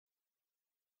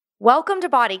Welcome to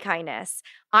Body Kindness.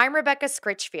 I'm Rebecca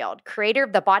Scritchfield, creator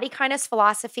of the Body Kindness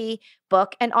Philosophy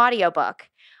book and audiobook.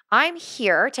 I'm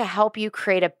here to help you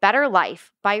create a better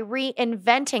life by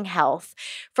reinventing health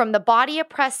from the body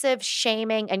oppressive,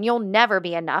 shaming, and you'll never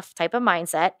be enough type of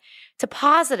mindset to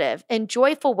positive and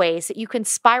joyful ways that you can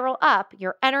spiral up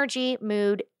your energy,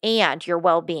 mood, and your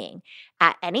well-being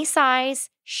at any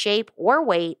size, shape, or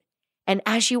weight, and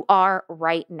as you are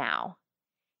right now.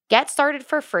 Get started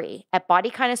for free at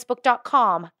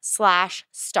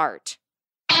bodykindnessbook.com/start.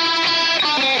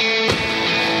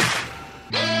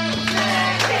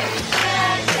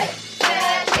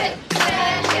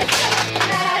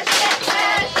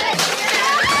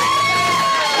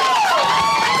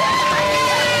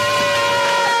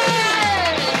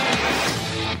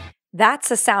 That's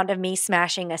the sound of me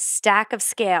smashing a stack of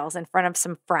scales in front of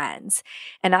some friends.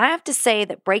 And I have to say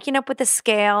that breaking up with the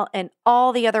scale and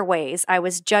all the other ways I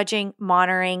was judging,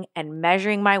 monitoring, and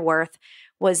measuring my worth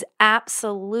was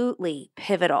absolutely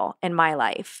pivotal in my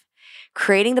life.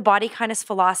 Creating the Body Kindness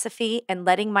philosophy and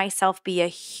letting myself be a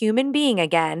human being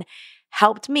again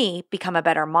helped me become a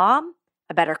better mom,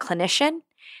 a better clinician,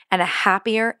 and a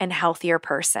happier and healthier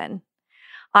person.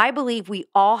 I believe we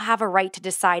all have a right to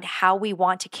decide how we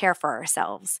want to care for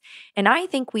ourselves, and I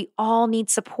think we all need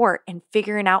support in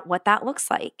figuring out what that looks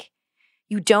like.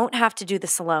 You don't have to do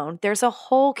this alone. There's a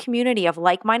whole community of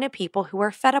like-minded people who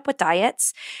are fed up with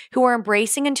diets, who are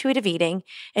embracing intuitive eating,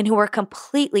 and who are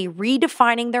completely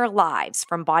redefining their lives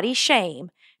from body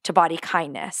shame to body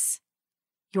kindness.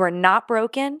 You are not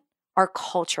broken. Our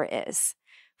culture is.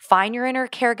 Find your inner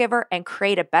caregiver and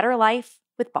create a better life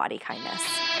with Body Kindness.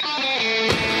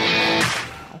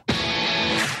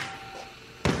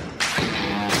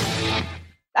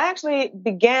 I actually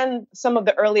began some of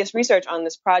the earliest research on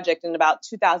this project in about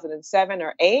 2007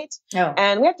 or 8. Oh.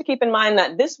 And we have to keep in mind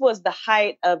that this was the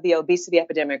height of the obesity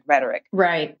epidemic rhetoric.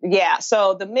 Right. Yeah.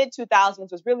 So the mid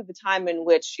 2000s was really the time in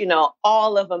which,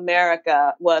 all of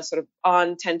America was sort of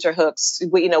on tenterhooks.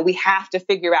 We have to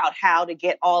figure out how to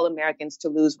get all Americans to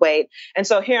lose weight. And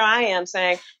so here I am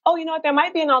saying, oh, you know what? There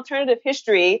might be an alternative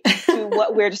history to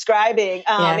what we're describing.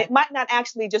 It might not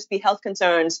actually just be health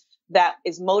concerns that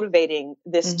is motivating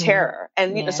this terror.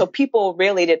 And so people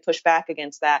really did push back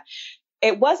against that.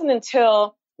 It wasn't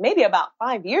until maybe about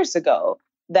 5 years ago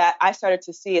that I started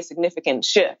to see a significant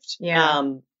shift.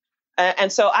 And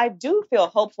so I do feel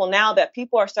hopeful now that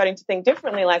people are starting to think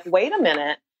differently, like, wait a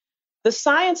minute, the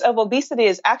science of obesity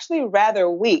is actually rather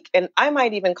weak. And I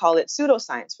might even call it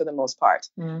pseudoscience for the most part.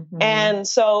 And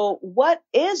so what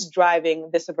is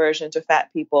driving this aversion to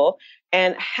fat people?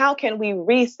 And how can we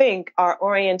rethink our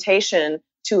orientation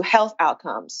to health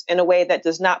outcomes in a way that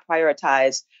does not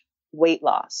prioritize weight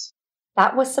loss?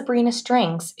 That was Sabrina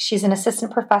Strings. She's an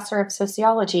assistant professor of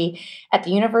sociology at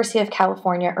the University of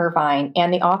California, Irvine,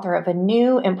 and the author of a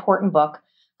new important book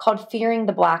called Fearing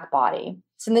the Black Body.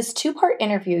 So in this 2-part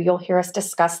interview, you'll hear us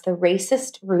discuss the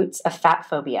racist roots of fat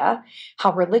phobia,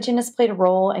 how religion has played a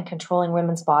role in controlling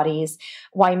women's bodies,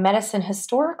 why medicine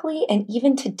historically and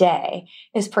even today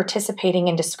is participating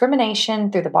in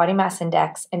discrimination through the body mass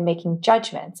index and making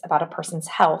judgments about a person's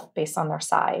health based on their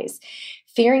size.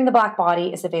 Fearing the Black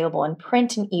Body is available in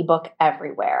print and ebook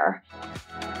everywhere.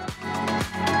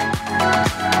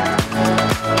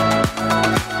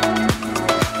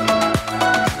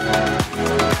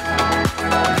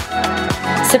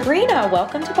 Sabrina,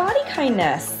 welcome to Body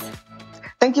Kindness.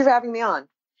 Thank you for having me on.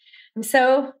 I'm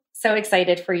so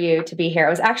excited for you to be here. I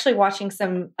was actually watching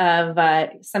some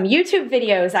YouTube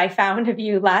videos I found of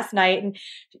you last night and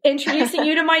introducing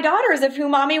you to my daughters, of who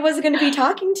Mommy was going to be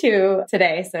talking to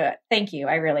today. So thank you.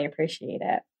 I really appreciate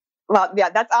it. Well, yeah,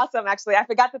 that's awesome. Actually, I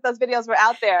forgot that those videos were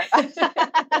out there.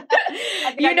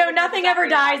 Nothing ever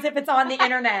dies if it's on the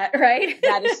internet, right?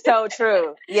 That is so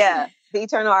true. Yeah. The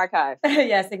eternal archive.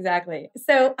 Yes, exactly.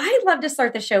 So I'd love to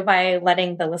start the show by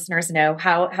letting the listeners know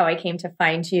how I came to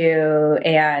find you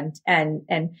and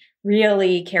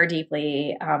really care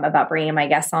deeply about bringing my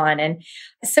guests on. And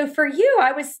so for you,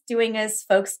 I was doing as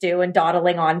folks do and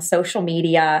dawdling on social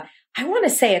media, I want to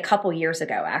say a couple years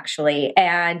ago, actually.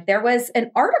 And there was an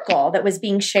article that was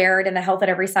being shared in the Health at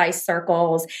Every Size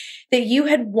circles that you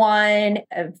had won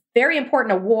a very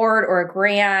important award or a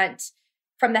grant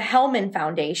from the Hellman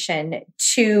Foundation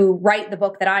to write the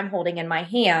book that I'm holding in my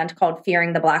hand called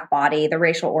Fearing the Black Body, The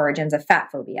Racial Origins of Fat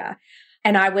Phobia.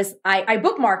 And I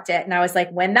bookmarked it and I was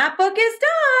like, when that book is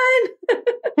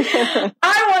done,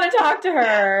 I want to talk to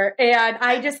her. And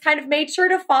I just kind of made sure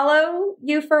to follow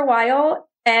you for a while.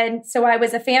 And so I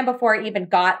was a fan before I even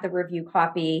got the review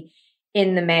copy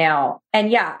in the mail. And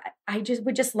yeah, I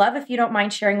would just love if you don't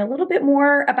mind sharing a little bit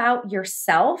more about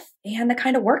yourself and the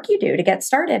kind of work you do to get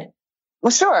started.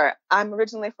 Well, sure. I'm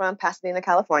originally from Pasadena,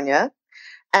 California.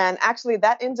 And actually,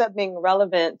 that ends up being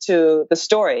relevant to the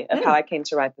story of how I came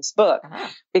to write this book,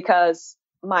 because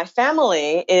my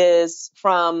family is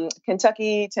from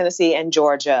Kentucky, Tennessee, and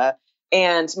Georgia.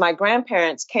 And my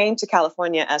grandparents came to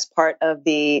California as part of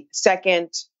the second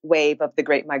wave of the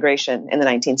Great Migration in the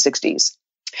 1960s.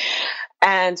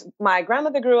 And my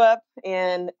grandmother grew up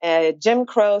in a Jim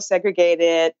Crow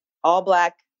segregated, all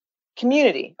Black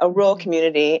community, a rural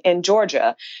community in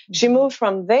Georgia. She moved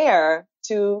from there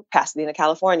to Pasadena,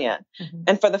 California.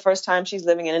 And for the first time, she's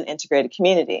living in an integrated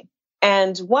community.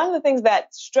 And one of the things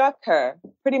that struck her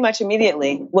pretty much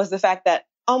immediately was the fact that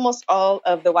almost all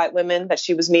of the white women that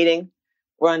she was meeting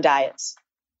were on diets.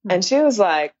 And she was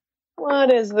like,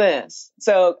 what is this?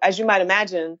 So as you might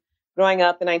imagine, growing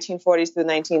up the 1940s to the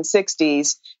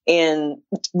 1960s in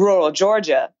rural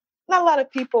Georgia, not a lot of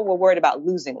people were worried about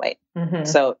losing weight.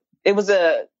 So it was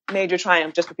a major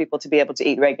triumph just for people to be able to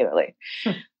eat regularly.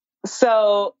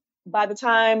 So by the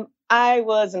time I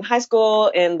was in high school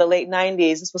in the late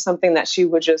 90s, this was something that she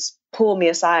would just pull me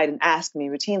aside and ask me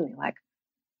routinely, like,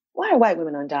 why are white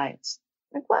women on diets?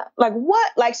 Like, what? Like,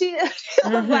 what? Like, she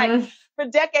was like, for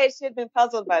decades, she had been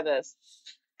puzzled by this.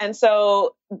 And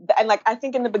so, and like, I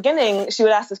think in the beginning, she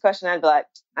would ask this question, and I'd be like,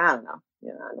 I don't know.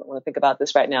 I don't want to think about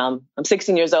this right now. I'm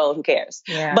 16 years old. Who cares?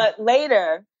 Yeah. But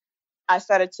later, I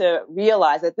started to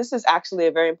realize that this is actually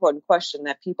a very important question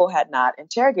that people had not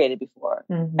interrogated before.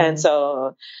 And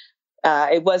so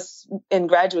it was in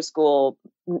graduate school,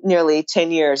 nearly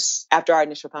 10 years after our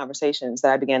initial conversations,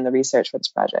 that I began the research for this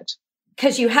project.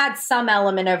 Because you had some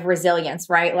element of resilience,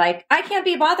 right? Like, I can't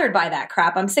be bothered by that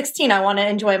crap. I'm 16. I want to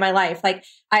enjoy my life. Like,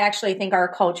 I actually think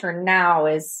our culture now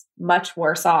is much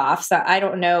worse off. So I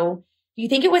don't know. Do you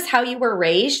think it was how you were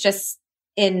raised, just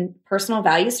in personal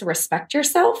values to respect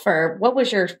yourself, or what was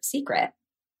your secret?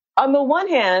 On the one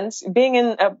hand, being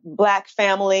in a Black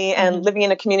family and living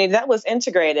in a community that was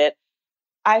integrated,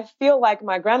 I feel like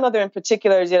my grandmother in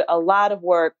particular did a lot of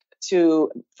work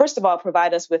to, first of all,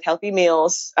 provide us with healthy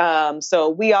meals. So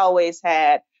we always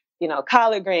had,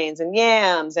 collard greens and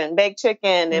yams and baked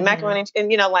chicken and macaroni,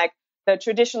 and, like the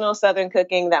traditional Southern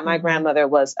cooking that my grandmother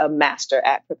was a master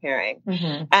at preparing.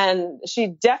 And she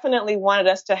definitely wanted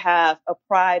us to have a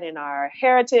pride in our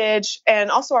heritage and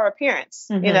also our appearance.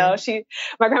 My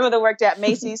grandmother worked at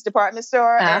Macy's department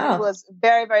store, and it was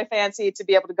very, very fancy to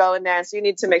be able to go in there. And so you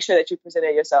need to make sure that you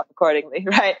presented yourself accordingly,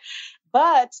 right?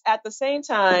 But at the same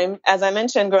time, as I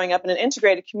mentioned, growing up in an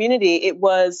integrated community, it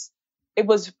was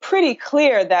pretty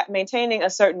clear that maintaining a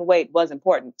certain weight was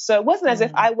important. So it wasn't as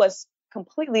if I was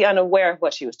completely unaware of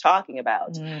what she was talking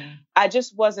about. I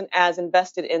just wasn't as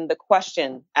invested in the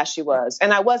question as she was.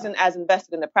 And I wasn't as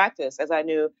invested in the practice as I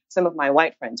knew some of my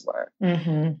white friends were.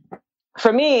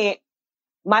 For me,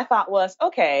 my thought was,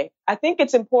 okay, I think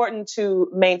it's important to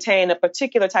maintain a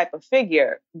particular type of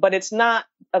figure, but it's not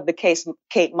of the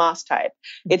Kate Moss type.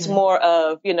 It's more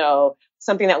of,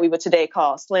 something that we would today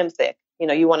call slim thick.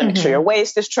 You want to make sure your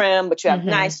waist is trim, but you have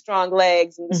nice, strong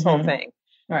legs and this whole thing.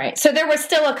 Right. So there was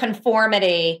still a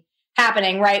conformity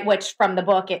happening, right? Which from the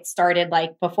book, it started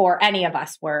like before any of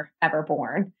us were ever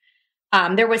born.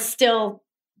 There was still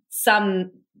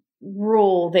some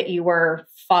rule that you were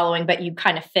following, but you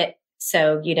kind of fit.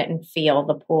 So you didn't feel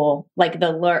the pull, like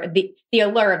the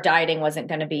allure of dieting wasn't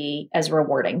going to be as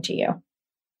rewarding to you.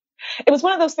 It was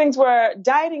one of those things where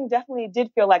dieting definitely did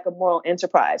feel like a moral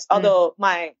enterprise, although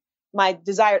my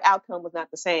desired outcome was not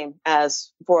the same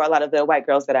as for a lot of the white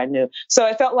girls that I knew. So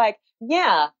I felt like,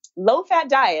 low-fat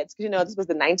diets, because, this was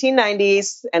the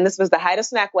 1990s and this was the height of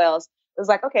SnackWells. It was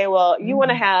like, okay, well, you want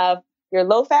to have your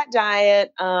low-fat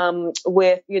diet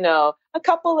with, a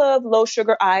couple of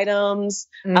low-sugar items,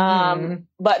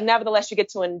 but nevertheless, you get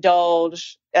to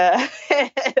indulge.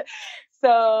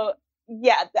 So,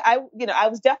 I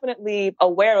was definitely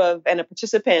aware of and a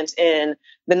participant in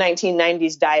the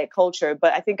 1990s diet culture,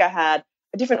 but I think I had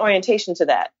a different orientation to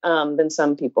that than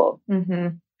some people.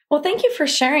 Well, thank you for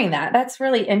sharing that. That's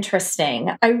really interesting.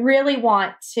 I really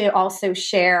want to also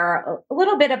share a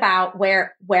little bit about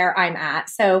where I'm at.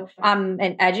 So I'm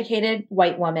an educated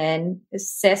white woman,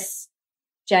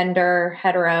 cisgender,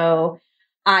 hetero.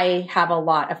 I have a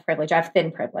lot of privilege. I have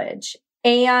thin privilege.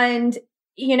 And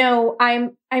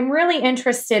I'm really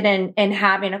interested in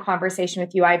having a conversation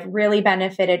with you. I've really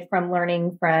benefited from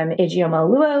learning from Ijeoma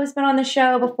Oluo, who's been on the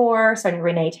show before. Sonia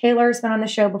Renee Taylor's been on the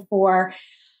show before.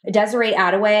 Desiree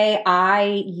Attaway,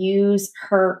 I use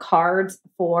her cards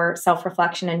for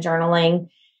self-reflection and journaling.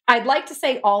 I'd like to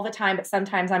say all the time, but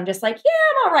sometimes I'm just like, yeah,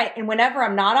 I'm all right. And whenever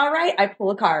I'm not all right, I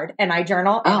pull a card and I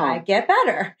journal and I get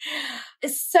better.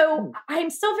 So I'm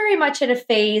still very much in a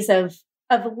phase of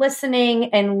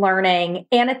listening and learning.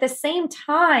 And at the same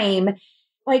time,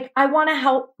 like I want to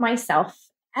help myself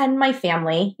and my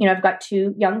family. You know, I've got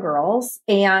 2 young girls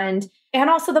and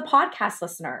also the podcast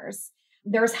listeners.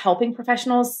 There's helping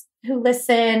professionals who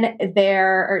listen.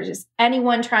 There are just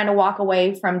anyone trying to walk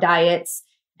away from diets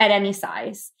at any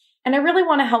size. And I really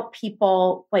want to help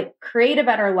people like create a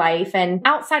better life and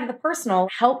outside of the personal,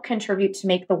 help contribute to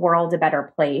make the world a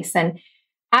better place. And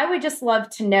I would just love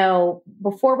to know,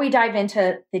 before we dive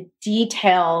into the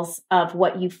details of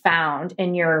what you found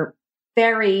in your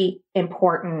very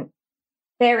important,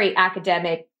 very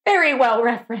academic, very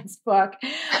well-referenced book,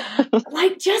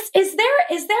 like just, is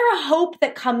there a hope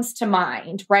that comes to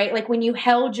mind, right? Like when you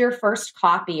held your first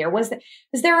copy, or was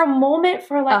there a moment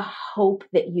for like a hope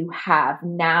that you have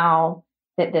now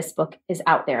that this book is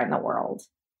out there in the world?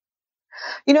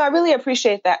 You know, I really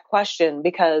appreciate that question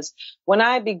because when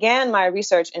I began my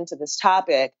research into this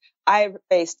topic, I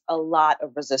faced a lot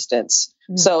of resistance.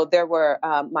 So there were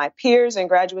my peers in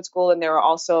graduate school, and there were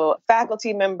also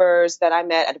faculty members that I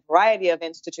met at a variety of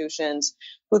institutions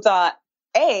who thought,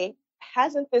 A,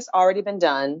 hasn't this already been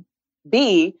done?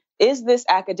 B, is this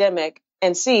academic?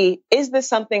 And C, is this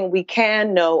something we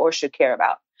can know or should care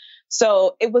about?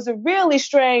 So it was a really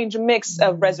strange mix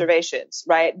of reservations,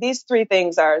 right? These 3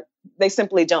 things they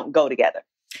simply don't go together.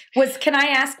 Can I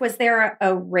ask, was there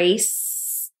a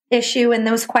race issue in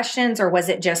those questions, or was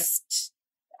it just,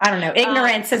 I don't know,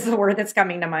 ignorance is the word that's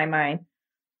coming to my mind?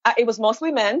 It was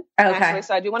mostly men, actually.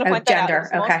 So I do want to point that out. It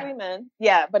was mostly men.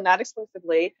 Yeah, but not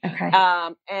exclusively. Okay.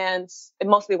 And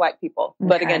mostly white people,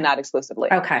 but again, not exclusively.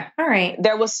 Okay. All right.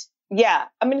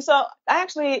 So I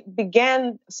actually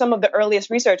began some of the earliest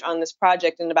research on this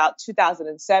project in about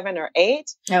 2007 or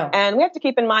 8. And we have to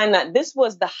keep in mind that this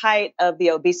was the height of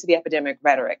the obesity epidemic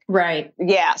rhetoric. Right.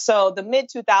 Yeah. So the mid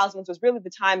 2000s was really the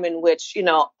time in which, you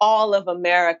know, all of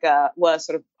America was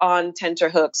sort of on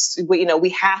tenterhooks. We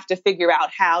have to figure out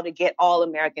how to get all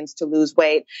Americans to lose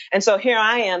weight. And so here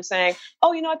I am saying,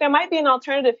 oh, you know what, there might be an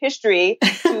alternative history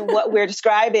to what we're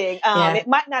describing. It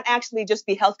might not actually just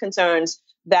be health concerns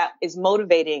that is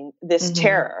motivating this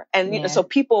terror. And so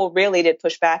people really did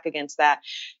push back against that.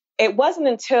 It wasn't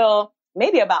until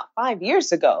maybe about 5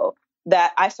 years ago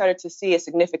that I started to see a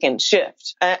significant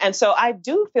shift. And so I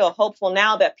do feel hopeful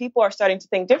now that people are starting to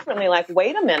think differently, like,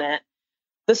 wait a minute,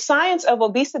 the science of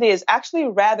obesity is actually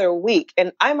rather weak.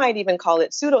 And I might even call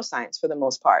it pseudoscience for the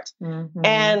most part.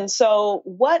 And so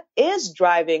what is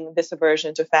driving this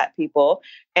aversion to fat people?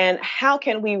 And how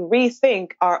can we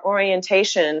rethink our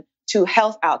orientation to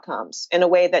health outcomes in a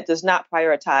way that does not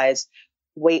prioritize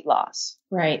weight loss?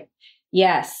 Right.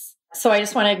 Yes. So I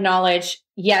just want to acknowledge,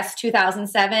 yes,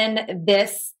 2007,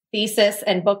 this thesis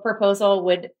and book proposal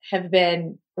would have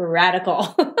been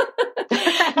radical.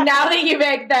 Now that you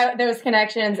make those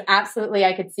connections, absolutely,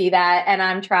 I could see that. And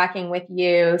I'm tracking with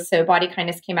you. So Body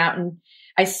Kindness came out and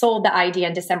I sold the idea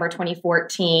in December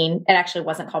 2014. It actually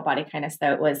wasn't called Body Kindness,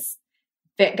 though. It was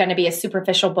going to be a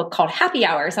superficial book called Happy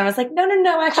Hours. And I was like, no,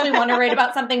 I actually want to write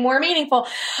about something more meaningful.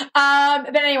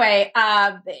 But anyway,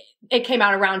 it came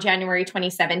out around January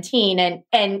 2017.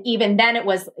 And even then it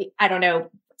was, I don't know,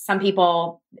 some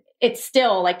people, it's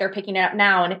still like they're picking it up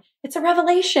now and it's a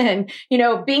revelation,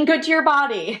 being good to your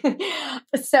body.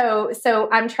 So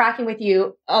I'm tracking with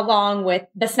you along with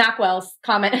the Snackwell's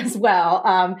comment as well.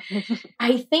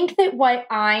 I think that what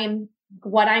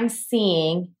I'm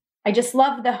seeing, I just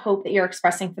love the hope that you're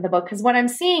expressing for the book, because what I'm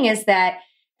seeing is that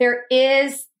there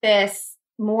is this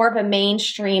more of a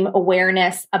mainstream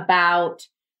awareness about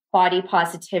body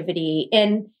positivity.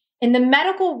 In the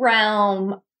medical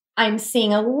realm, I'm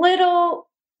seeing a little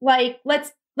like,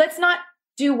 let's not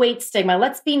do weight stigma.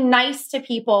 Let's be nice to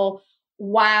people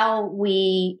while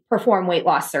we perform weight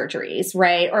loss surgeries,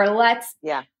 right? Or let's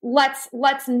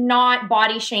not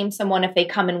body shame someone if they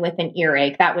come in with an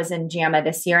earache. That was in JAMA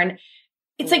this year. And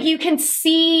it's like you can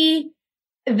see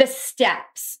the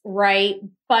steps, right?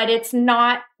 But it's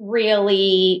not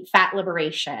really fat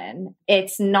liberation.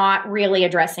 It's not really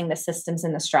addressing the systems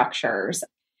and the structures.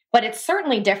 But it's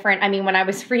certainly different. I mean, when I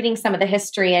was reading some of the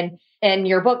history in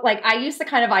your book, like I used to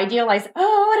kind of idealize, at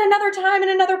another time in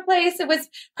another place, it was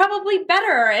probably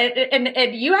better.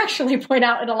 And you actually point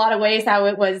out in a lot of ways how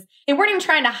it was, they weren't even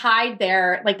trying to hide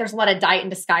there. Like there's a lot of diet in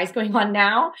disguise going on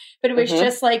now, but it was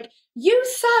just like, you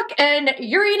suck and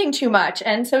you're eating too much.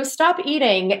 And so stop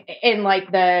eating in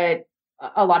like a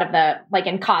lot of the, like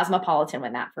in Cosmopolitan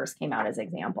when that first came out as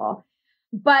example.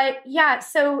 But yeah,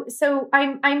 so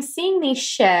I'm seeing these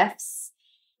shifts.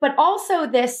 but also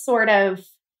this sort of,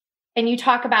 and you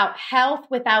talk about health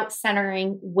without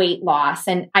centering weight loss.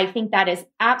 And I think that is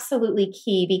absolutely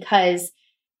key because,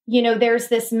 there's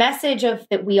this message of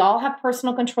that we all have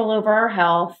personal control over our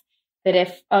health, that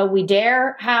if we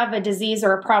dare have a disease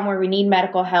or a problem where we need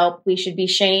medical help, we should be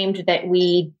shamed that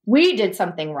we did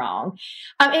something wrong.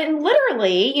 And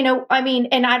literally,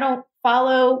 and I don't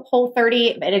follow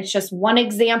Whole30, but it's just one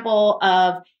example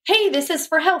of, hey, this is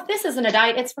for health. This isn't a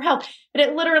diet, it's for health. But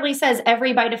it literally says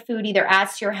every bite of food either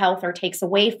adds to your health or takes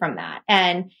away from that.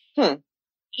 And,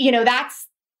 that's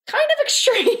kind of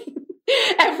extreme.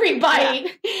 Every bite.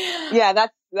 Yeah,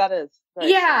 that is.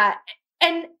 Yeah.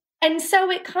 And so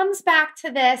it comes back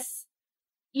to this,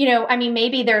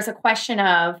 maybe there's a question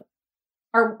of,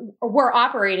 we're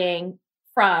operating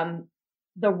from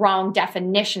the wrong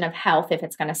definition of health if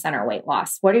it's going to center weight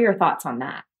loss. What are your thoughts on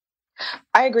that?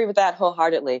 I agree with that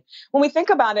wholeheartedly. When we think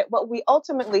about it, what we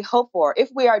ultimately hope for, if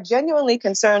we are genuinely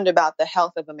concerned about the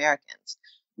health of Americans,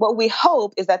 what we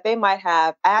hope is that they might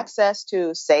have access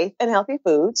to safe and healthy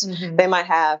foods. Mm-hmm. They might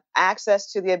have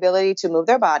access to the ability to move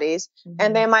their bodies,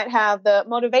 and they might have the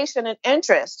motivation and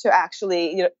interest to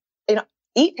actually,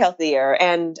 eat healthier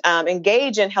and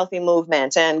engage in healthy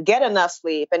movement and get enough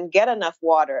sleep and get enough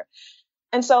water.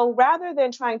 And so rather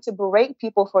than trying to berate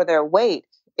people for their weight,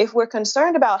 if we're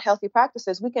concerned about healthy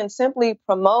practices, we can simply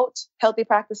promote healthy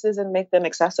practices and make them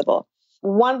accessible.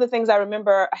 One of the things I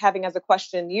remember having as a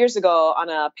question years ago on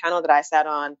a panel that I sat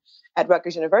on at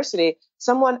Rutgers University,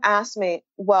 someone asked me,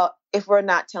 well, if we're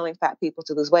not telling fat people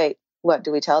to lose weight, what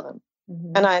do we tell them?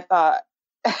 Mm-hmm.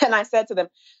 And I said to them,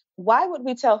 why would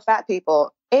we tell fat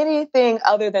people anything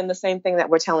other than the same thing that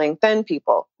we're telling thin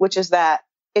people, which is that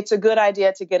it's a good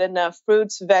idea to get enough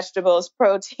fruits, vegetables,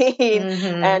 protein,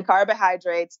 and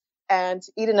carbohydrates, and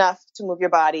eat enough to move your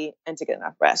body and to get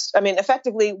enough rest.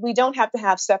 Effectively, we don't have to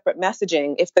have separate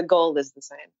messaging if the goal is the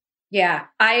same. Yeah,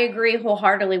 I agree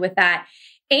wholeheartedly with that.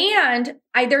 And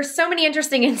there's so many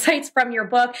interesting insights from your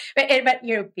book, but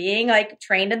being like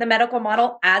trained in the medical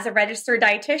model as a registered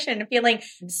dietitian and feeling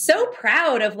so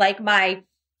proud of like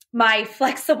my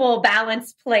flexible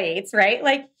balanced plates, right?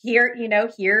 Like here,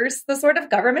 here's the sort of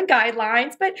government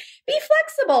guidelines, but be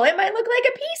flexible. It might look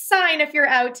like a peace sign if you're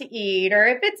out to eat, or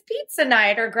if it's pizza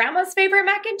night or grandma's favorite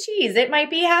mac and cheese, it might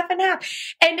be half and half.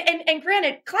 And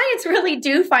granted, clients really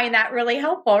do find that really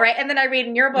helpful, right? And then I read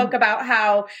in your book about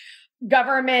how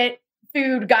government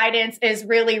food guidance is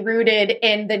really rooted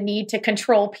in the need to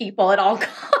control people at all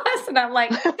costs. And I'm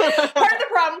like, part of the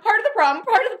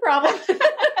problem.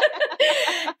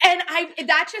 And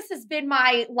that just has been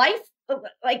my life,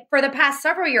 like for the past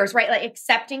several years, right? Like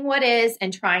accepting what is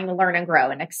and trying to learn and grow,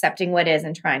 and accepting what is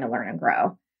and trying to learn and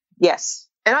grow. Yes.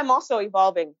 And I'm also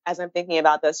evolving as I'm thinking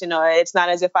about this. It's not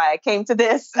as if I came to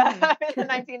this in the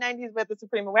 1990s with the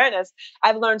supreme awareness.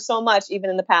 I've learned so much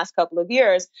even in the past couple of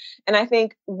years. And I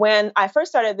think when I first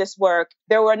started this work,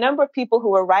 there were a number of people who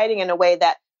were writing in a way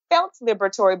that felt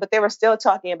liberatory, but they were still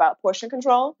talking about portion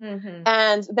control. Mm-hmm.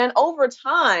 And then over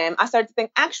time, I started to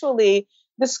think, actually,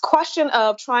 this question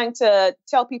of trying to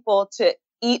tell people to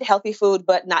eat healthy food,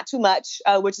 but not too much,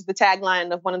 which is the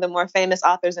tagline of one of the more famous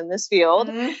authors in this field.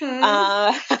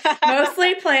 Mm-hmm.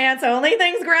 Mostly plants, only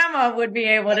things grandma would be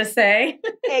able to say.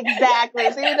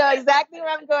 Exactly. So you know exactly where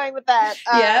I'm going with that.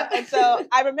 Yep. And so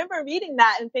I remember reading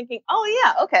that and thinking, oh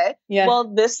yeah, okay. Yeah.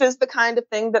 Well, this is the kind of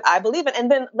thing that I believe in. And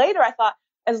then later I thought,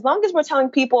 as long as we're telling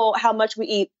people how much we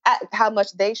eat, how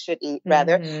much they should eat,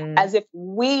 rather, as if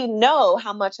we know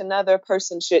how much another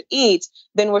person should eat,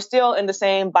 then we're still in the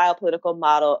same biopolitical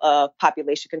model of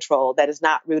population control that is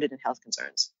not rooted in health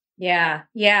concerns. Yeah.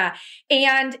 Yeah.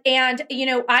 And,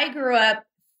 I grew up,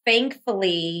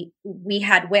 thankfully, we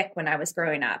had WIC when I was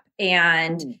growing up.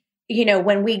 And,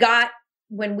 when we got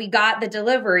the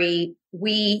delivery,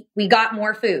 we got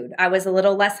more food. I was a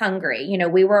little less hungry.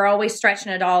 We were always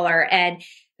stretching $1. And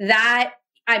that,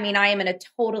 I am in a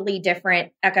totally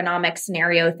different economic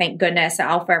scenario. Thank goodness.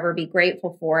 I'll forever be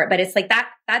grateful for it. But it's like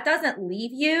that doesn't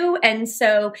leave you. And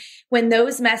so when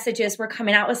those messages were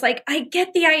coming out, it was like, I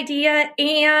get the idea.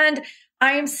 And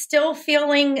I'm still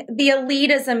feeling the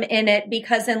elitism in it,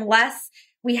 because unless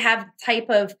we have type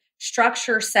of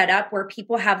structure set up where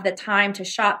people have the time to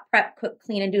shop, prep, cook,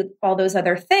 clean, and do all those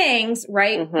other things,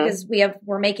 right? Mm-hmm. Because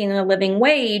we're making a living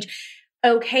wage.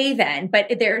 Okay, then, but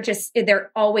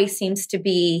there always seems to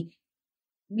be,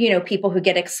 people who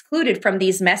get excluded from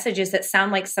these messages that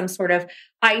sound like some sort of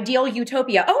ideal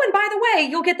utopia. Oh, and by the way,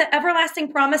 you'll get the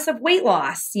everlasting promise of weight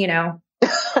loss,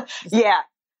 Yeah.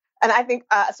 And I think,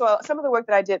 so some of the work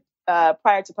that I did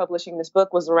prior to publishing this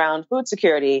book was around food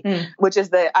security, which is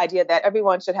the idea that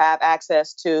everyone should have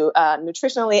access to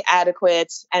nutritionally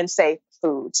adequate and safe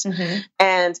foods.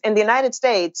 And in the United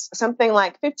States, something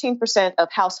like 15%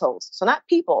 of households, so not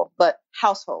people, but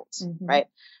households, right,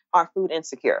 are food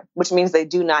insecure, which means they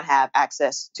do not have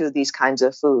access to these kinds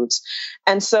of foods.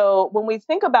 And so when we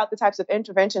think about the types of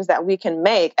interventions that we can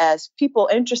make as people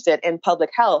interested in public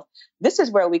health, this is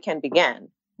where we can begin.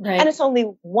 Right. And it's only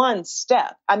one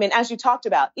step. I mean, as you talked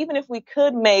about, even if we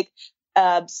could make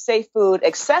safe food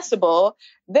accessible,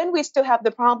 then we still have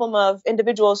the problem of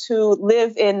individuals who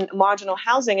live in marginal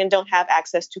housing and don't have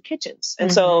access to kitchens. And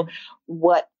so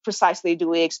what precisely do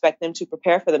we expect them to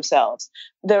prepare for themselves?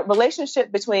 The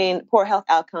relationship between poor health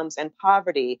outcomes and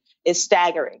poverty is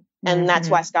staggering. And that's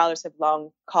why scholars have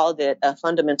long called it a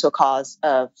fundamental cause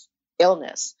of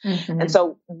illness. And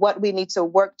so what we need to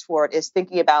work toward is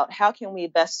thinking about how can we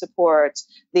best support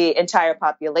the entire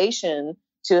population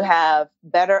to have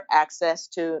better access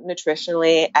to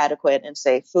nutritionally adequate and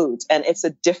safe foods. And it's a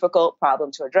difficult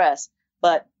problem to address,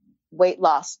 but weight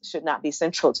loss should not be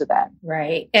central to that.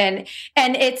 Right. And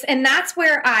that's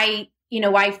where I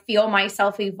feel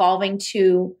myself evolving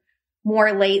to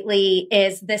more lately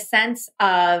is the sense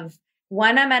of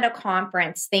when I'm at a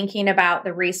conference, thinking about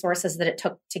the resources that it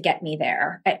took to get me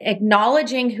there,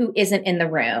 acknowledging who isn't in the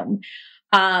room.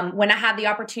 When I have the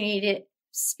opportunity to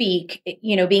speak,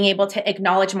 being able to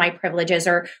acknowledge my privileges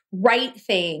or write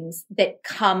things that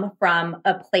come from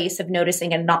a place of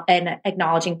noticing and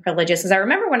acknowledging privileges. Because I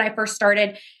remember when I first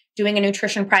started doing a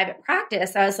nutrition private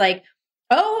practice, I was like,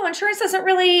 oh, insurance doesn't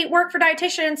really work for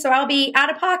dietitians, so I'll be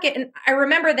out of pocket. And I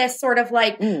remember this sort of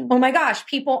like, oh my gosh,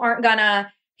 people are going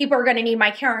to need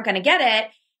my care, aren't going to get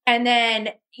it. And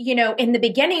then, in the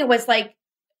beginning, it was like,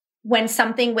 when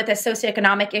something with a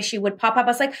socioeconomic issue would pop up, I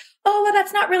was like, oh, well,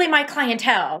 that's not really my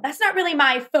clientele. That's not really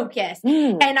my focus.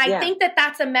 And I think that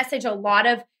that's a message a lot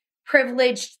of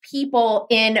privileged people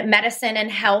in medicine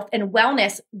and health and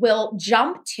wellness will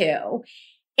jump to.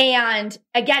 And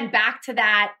again, back to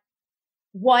that,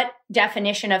 what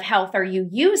definition of health are you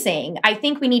using? I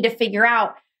think we need to figure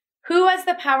out who has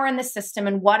the power in the system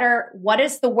and what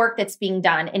is the work that's being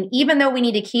done. And even though we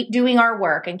need to keep doing our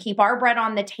work and keep our bread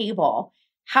on the table,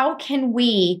 how can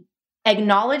we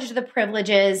acknowledge the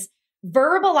privileges,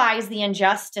 verbalize the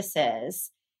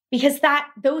injustices? Because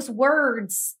those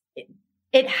words,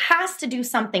 it has to do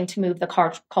something to move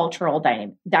the cultural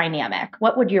dynamic.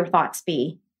 What would your thoughts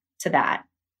be to that?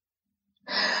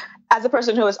 As a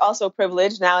person who is also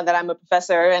privileged now that I'm a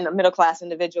professor and a middle class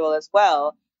individual as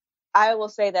well, I will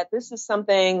say that this is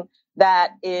something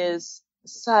that is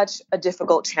such a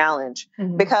difficult challenge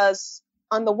because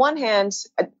on the one hand,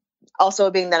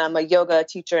 also being that I'm a yoga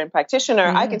teacher and practitioner,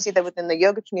 I can see that within the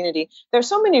yoga community, there's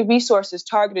so many resources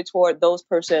targeted toward those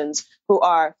persons who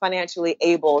are financially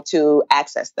able to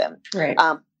access them. Right.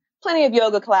 Plenty of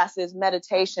yoga classes,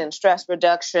 meditation, stress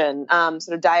reduction, sort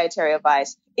of dietary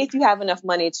advice, if you have enough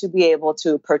money to be able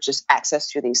to purchase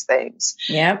access to these things.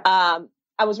 Yeah.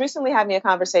 I was recently having a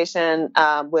conversation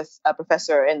with a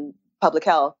professor in public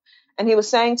health, and he was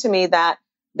saying to me that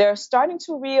they're starting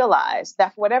to realize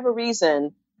that for whatever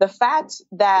reason, the fact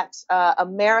that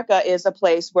America is a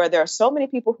place where there are so many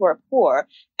people who are poor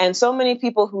and so many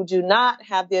people who do not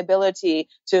have the ability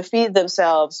to feed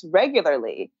themselves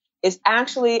regularly is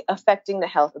actually affecting the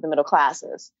health of the middle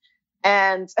classes.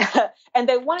 And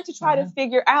they wanted to try to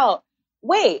figure out,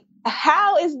 wait,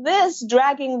 how is this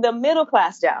dragging the middle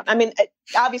class down? I mean,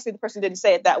 obviously the person didn't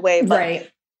say it that way, but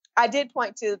I did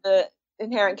point to the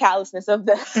inherent callousness of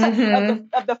the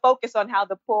of the focus on how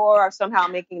the poor are somehow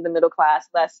making the middle class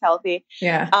less healthy.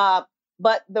 Yeah.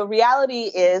 But the reality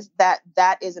is that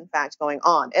is in fact going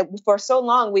on. And for so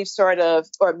long, we've sort of,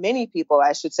 or many people,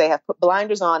 I should say, have put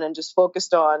blinders on and just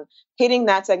focused on hitting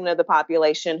that segment of the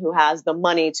population who has the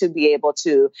money to be able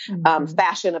to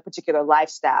fashion a particular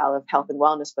lifestyle of health and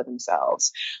wellness for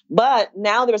themselves. But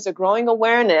now there's a growing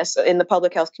awareness in the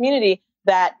public health community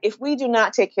that if we do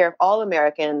not take care of all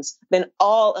Americans, then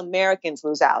all Americans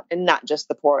lose out and not just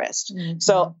the poorest.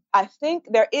 So I think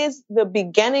there is the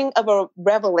beginning of a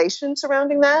revelation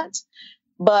surrounding that,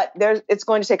 but it's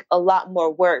going to take a lot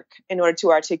more work in order to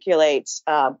articulate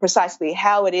precisely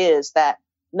how it is that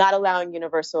not allowing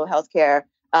universal health care,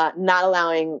 not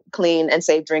allowing clean and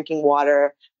safe drinking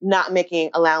water, not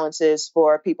making allowances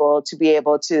for people to be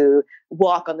able to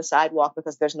walk on the sidewalk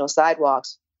because there's no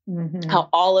sidewalks. How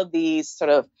all of these sort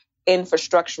of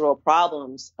infrastructural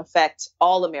problems affect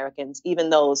all Americans, even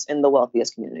those in the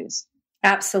wealthiest communities.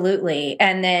 Absolutely.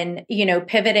 And then,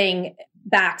 pivoting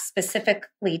back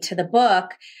specifically to the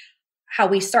book, how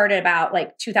we started about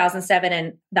like 2007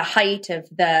 and the height of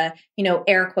the,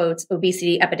 air quotes,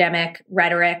 obesity epidemic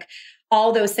rhetoric,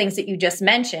 all those things that you just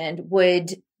mentioned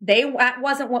that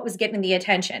wasn't what was getting the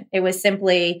attention. It was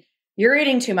simply, you're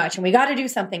eating too much and we got to do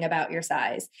something about your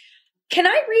size. Can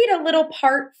I read a little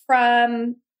part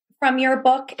from your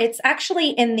book? It's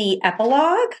actually in the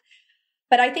epilogue,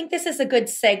 but I think this is a good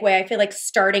segue. I feel like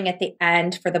starting at the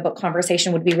end for the book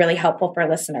conversation would be really helpful for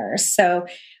listeners. So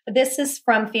this is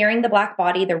from Fearing the Black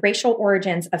Body, the Racial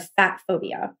Origins of Fat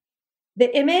Phobia.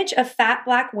 The image of fat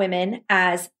Black women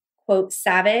as, quote,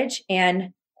 savage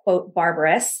and, quote,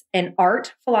 barbarous in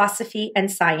art, philosophy,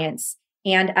 and science,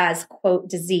 and as, quote,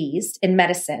 diseased in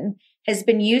medicine has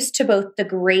been used to both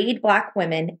degrade Black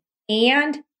women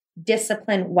and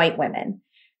discipline white women.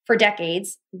 For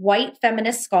decades, white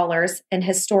feminist scholars and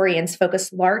historians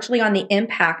focused largely on the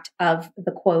impact of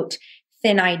the, quote,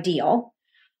 thin ideal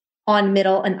on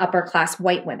middle and upper class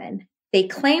white women. They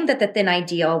claimed that the thin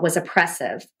ideal was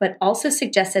oppressive, but also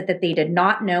suggested that they did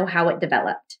not know how it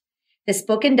developed. This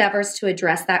book endeavors to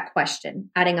address that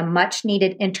question, adding a much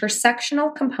needed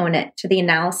intersectional component to the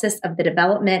analysis of the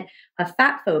development of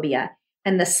fat phobia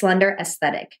and the slender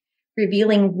aesthetic,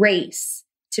 revealing race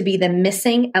to be the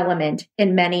missing element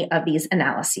in many of these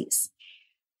analyses.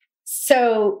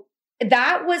 So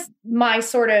that was my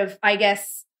sort of, I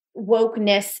guess,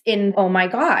 wokeness in, oh my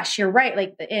gosh, you're right.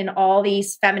 Like in all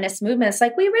these feminist movements,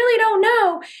 like we really don't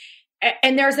know.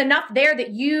 And there's enough there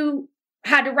that you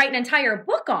had to write an entire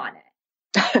book on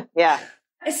it. Yeah.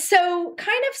 So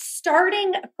kind of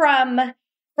starting from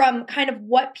kind of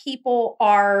what people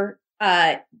are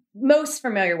most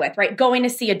familiar with, right? Going to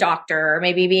see a doctor, or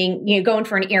maybe being, going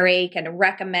for an earache and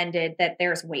recommended that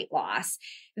there's weight loss.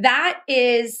 That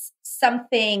is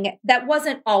something that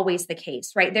wasn't always the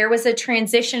case, right? There was a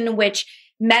transition in which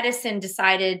medicine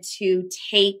decided to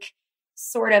take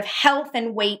sort of health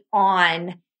and weight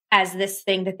on as this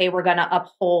thing that they were going to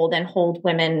uphold and hold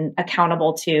women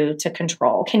accountable to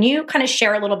control. Can you kind of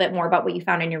share a little bit more about what you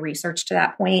found in your research to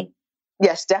that point?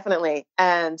 Yes, definitely.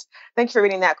 And thank you for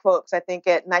reading that quote, because I think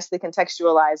it nicely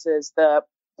contextualizes the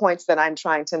points that I'm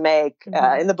trying to make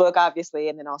in the book, obviously,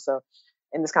 and then also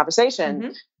in this conversation.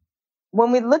 Mm-hmm.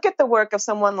 When we look at the work of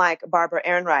someone like Barbara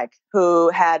Ehrenreich, who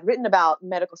had written about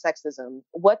medical sexism,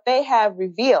 what they have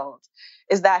revealed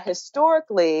is that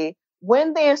historically,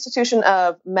 when the institution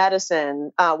of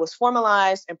medicine was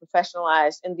formalized and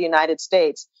professionalized in the United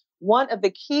States, one of the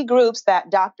key groups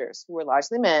that doctors, who were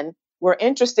largely men, were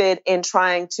interested in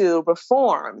trying to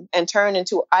reform and turn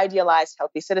into idealized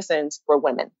healthy citizens were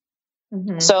women.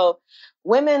 Mm-hmm. So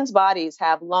women's bodies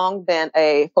have long been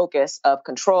a focus of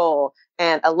control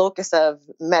and a locus of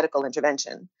medical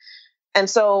intervention. And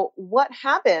so what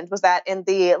happened was that in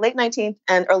the late 19th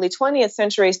and early 20th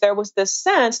centuries, there was this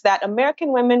sense that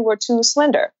American women were too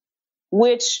slender,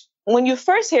 which when you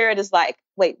first hear it is like,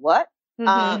 wait, what?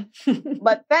 Mm-hmm.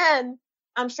 But then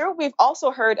I'm sure we've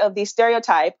also heard of the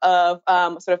stereotype of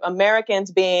sort of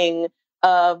Americans being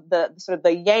of the sort of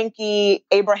the Yankee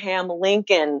Abraham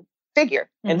Lincoln figure,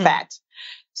 in fact.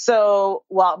 So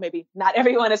while maybe not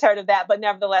everyone has heard of that, but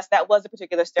nevertheless, that was a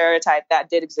particular stereotype that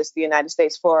did exist in the United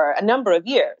States for a number of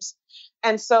years.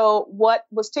 And so what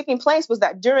was taking place was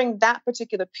that during that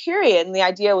particular period, and the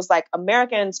idea was like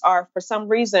Americans are for some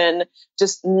reason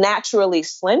just naturally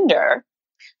slender.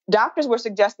 Doctors were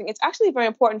suggesting it's actually very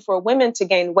important for women to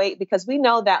gain weight because we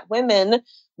know that women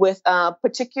with a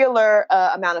particular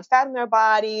amount of fat in their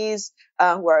bodies,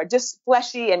 who are just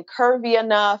fleshy and curvy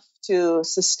enough to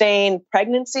sustain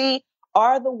pregnancy,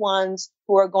 are the ones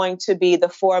who are going to be the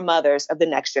foremothers of the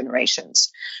next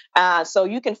generations. So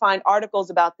you can find articles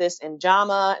about this in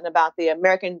JAMA and about the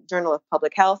American Journal of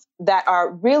Public Health that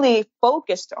are really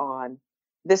focused on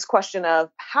this question of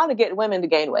how to get women to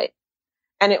gain weight.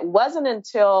 And it wasn't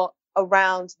until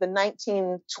around the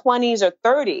 1920s or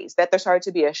 30s that there started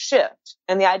to be a shift.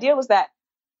 And the idea was that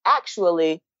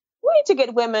actually we need to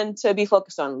get women to be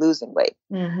focused on losing weight.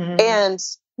 Mm-hmm. And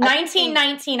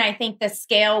 1919, I think the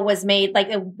scale was made, like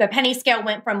the penny scale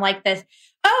went from like this,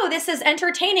 oh, this is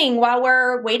entertaining while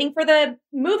we're waiting for the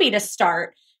movie to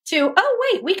start, to,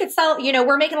 oh, wait, we could sell,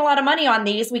 we're making a lot of money on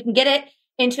these. We can get it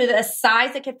into the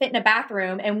size that could fit in a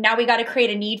bathroom. And now we got to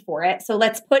create a need for it. So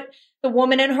let's put the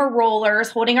woman in her rollers,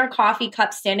 holding her coffee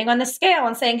cup, standing on the scale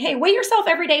and saying, hey, weigh yourself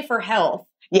every day for health.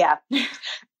 Yeah.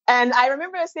 And I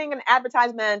remember seeing an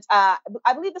advertisement, I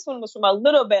believe this one was from a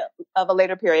little bit of a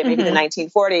later period, maybe the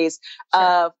 1940s,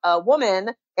 of a woman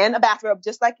in a bathrobe,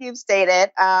 just like you've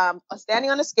stated,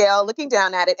 standing on a scale, looking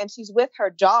down at it, and she's with her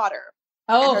daughter.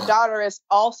 Oh. And her daughter is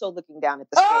also looking down at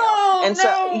the scale. Oh, and no.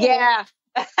 So, yeah.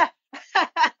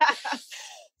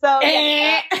 So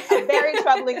yeah, a very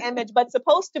troubling image, but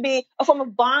supposed to be a form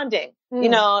of bonding. You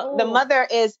know, the mother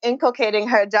is inculcating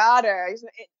her daughter,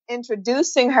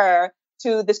 introducing her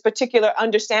to this particular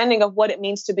understanding of what it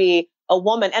means to be a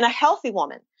woman and a healthy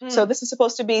woman. So this is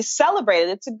supposed to be celebrated.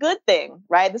 It's a good thing,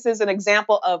 right? This is an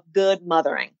example of good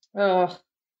mothering. Oh,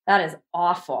 that is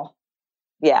awful.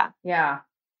 Yeah. Yeah.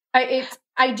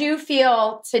 I do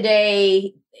feel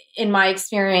today, in my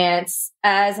experience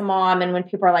as a mom, and when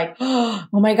people are like, "Oh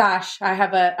my gosh, I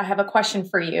have a question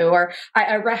for you," or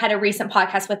I had a recent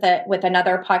podcast with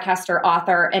another podcaster,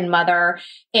 author, and mother,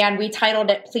 and we titled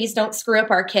it "Please Don't Screw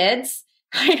Up Our Kids."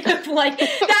 Kind of like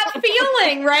that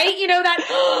feeling, right? You know, that,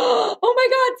 oh my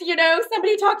God, you know,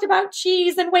 somebody talked about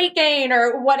cheese and weight gain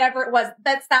or whatever it was.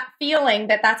 That's that feeling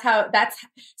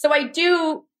so I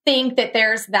do think that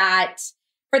there's that.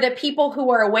 For the people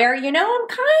who are aware, you know, I'm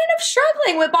kind of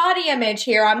struggling with body image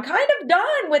here. I'm kind of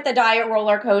done with the diet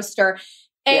roller coaster.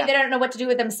 A, they don't know what to do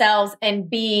with themselves. And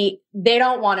B, they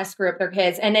don't want to screw up their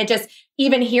kids. And it just,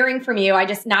 even hearing from you,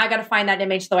 now I got to find that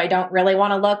image, though I don't really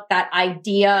want to look, that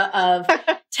idea of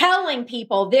telling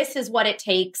people this is what it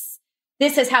takes.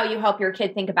 This is how you help your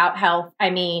kid think about health. I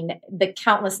mean, the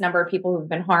countless number of people who've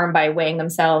been harmed by weighing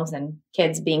themselves and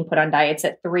kids being put on diets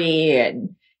at 3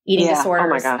 and eating disorders. Oh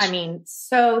my gosh. I mean,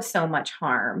 so much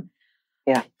harm.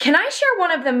 Yeah. Can I share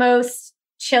one of the most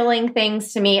chilling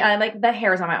things to me? Like the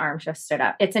hairs on my arms just stood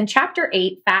up. It's in chapter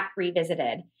 8, Fat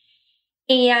Revisited.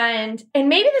 And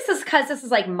maybe this is because this is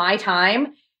like my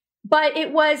time, but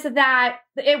it was but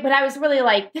I was really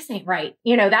like, this ain't right.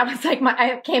 You know, that was like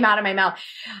it came out of my mouth.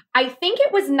 I think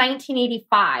it was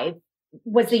 1985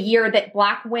 was the year that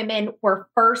Black women were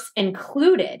first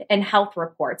included in health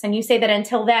reports. And you say that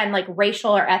until then, like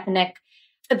racial or ethnic,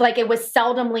 like it was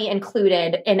seldomly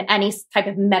included in any type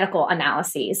of medical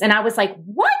analyses. And I was like,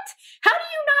 what? How do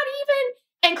you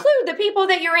not even include the people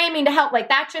that you're aiming to help? Like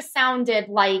that just sounded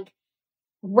like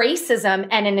racism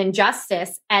and an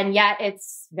injustice. And yet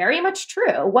it's very much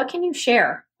true. What can you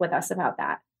share with us about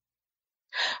that?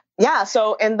 Yeah.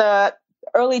 So in the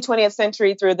early 20th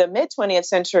century through the mid 20th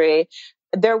century,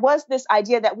 there was this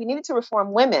idea that we needed to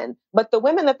reform women, but the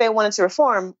women that they wanted to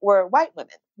reform were white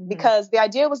women, because the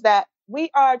idea was that we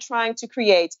are trying to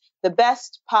create the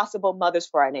best possible mothers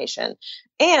for our nation.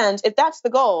 And if that's the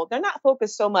goal, they're not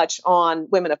focused so much on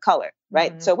women of color,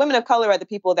 right? So women of color are the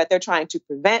people that they're trying to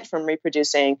prevent from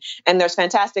reproducing. And there's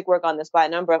fantastic work on this by a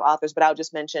number of authors, but I'll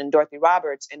just mention Dorothy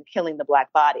Roberts in Killing the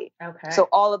Black Body. Okay. So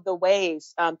all of the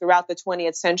ways throughout the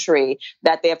 20th century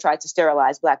that they have tried to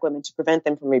sterilize Black women to prevent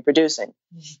them from reproducing.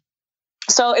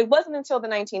 So it wasn't until the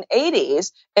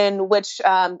 1980s in which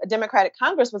a Democratic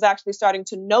Congress was actually starting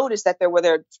to notice that there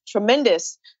were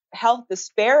tremendous health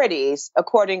disparities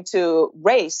according to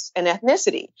race and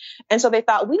ethnicity. And so they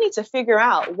thought, we need to figure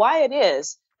out why it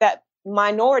is that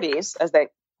minorities, as they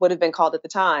would have been called at the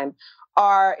time,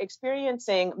 are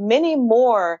experiencing many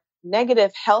more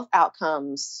negative health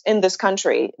outcomes in this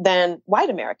country than white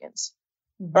Americans.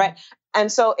 Right.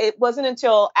 And so it wasn't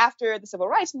until after the civil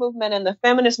rights movement and the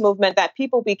feminist movement that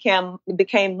people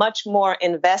became much more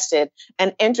invested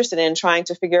and interested in trying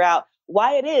to figure out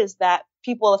why it is that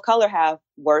people of color have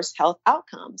worse health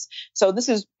outcomes. So this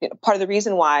is part of the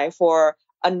reason why for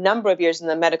a number of years in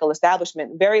the medical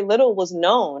establishment, very little was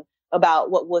known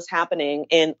about what was happening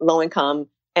in low income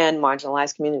and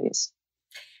marginalized communities.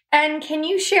 And can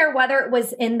you share, whether it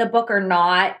was in the book or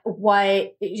not,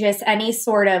 what just any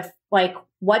sort of like,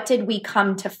 what did we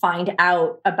come to find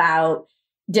out about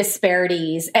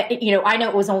disparities? You know, I know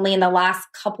it was only in the last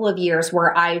couple of years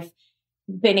where I've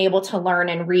been able to learn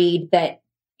and read that,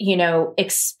 you know,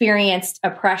 experienced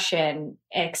oppression,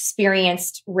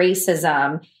 experienced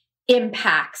racism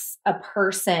impacts a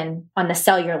person on the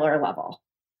cellular level.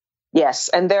 Yes.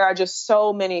 And there are just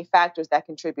so many factors that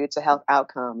contribute to health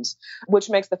outcomes, which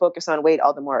makes the focus on weight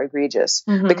all the more egregious.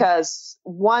 Because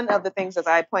one of the things, as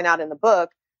I point out in the book,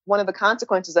 one of the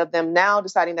consequences of them now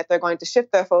deciding that they're going to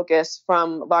shift their focus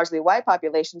from largely white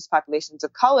populations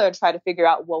of color, and try to figure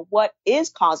out, well, what is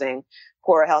causing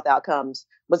poorer health outcomes,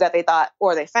 was that they thought,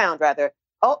 or they found rather,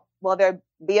 oh, well, their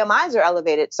BMIs are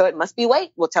elevated, so it must be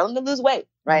weight. We'll tell them to lose weight,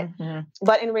 right?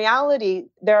 But in reality,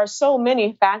 there are so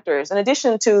many factors, in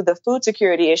addition to the food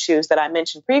security issues that I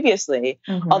mentioned previously,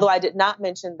 although I did not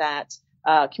mention that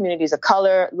communities of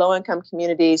color, low-income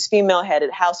communities,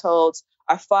 female-headed households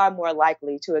are far more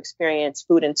likely to experience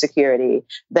food insecurity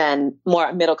than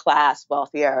more middle-class,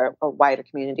 wealthier, or whiter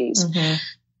communities.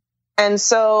 And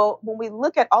so when we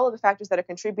look at all of the factors that are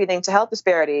contributing to health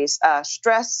disparities,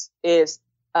 stress is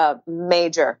a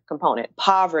major component.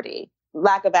 Poverty,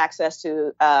 lack of access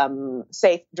to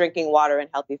safe drinking water and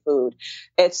healthy food.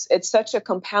 It's such a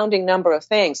compounding number of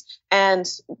things. And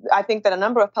I think that a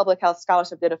number of public health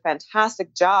scholars did a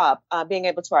fantastic job being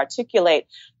able to articulate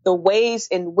the ways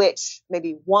in which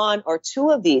maybe one or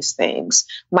two of these things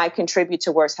might contribute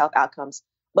to worse health outcomes.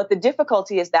 But the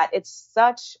difficulty is that it's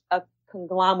such a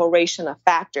conglomeration of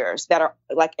factors that are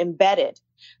like embedded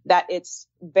that it's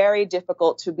very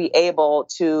difficult to be able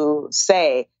to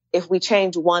say, if we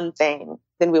change one thing,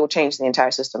 then we will change the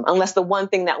entire system, unless the one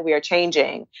thing that we are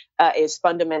changing is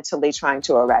fundamentally trying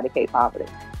to eradicate poverty.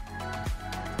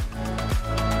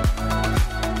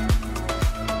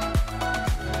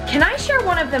 Can I share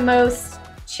one of the most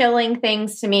chilling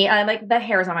things to me? Like the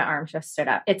hairs on my arms just stood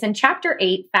up. It's in chapter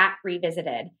 8, Fat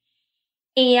Revisited.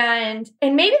 And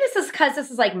maybe this is because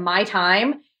this is like my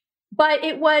time, but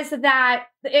it was that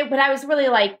when I was really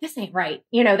like, this ain't right.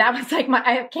 You know, that was like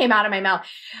I came out of my mouth.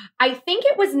 I think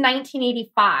it was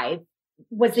 1985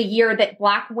 was the year that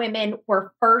Black women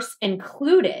were first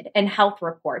included in health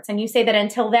reports. And you say that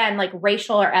until then, like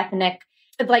racial or ethnic,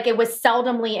 like it was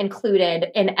seldomly included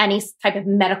in any type of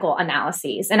medical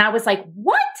analyses. And I was like,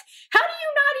 what? How do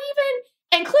you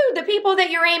not even include the people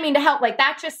that you're aiming to help? Like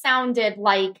that just sounded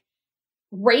like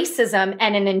racism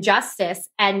and an injustice,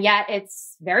 and yet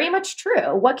it's very much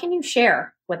true. What can you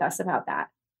share with us about that?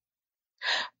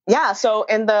 Yeah, so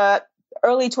in the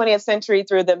early 20th century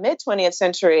through the mid 20th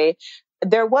century,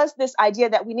 there was this idea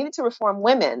that we needed to reform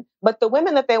women, but the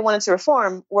women that they wanted to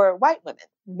reform were white women,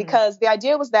 because the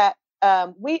idea was that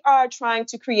we are trying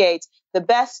to create the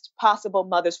best possible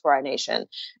mothers for our nation.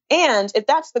 And if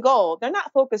that's the goal, they're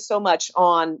not focused so much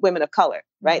on women of color,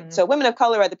 right? So women of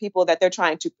color are the people that they're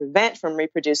trying to prevent from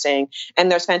reproducing.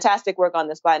 And there's fantastic work on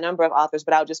this by a number of authors,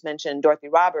 but I'll just mention Dorothy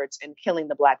Roberts in Killing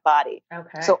the Black Body.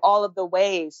 Okay. So all of the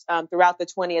ways throughout the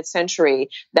 20th century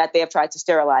that they have tried to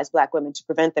sterilize Black women to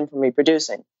prevent them from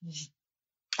reproducing.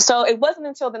 So it wasn't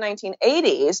until the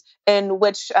 1980s in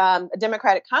which a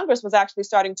Democratic Congress was actually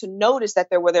starting to notice that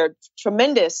there were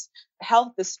tremendous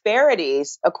health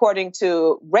disparities according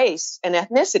to race and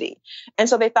ethnicity. And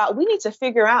so they thought, we need to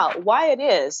figure out why it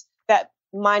is that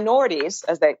minorities,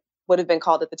 as they would have been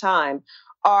called at the time,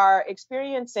 are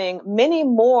experiencing many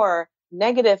more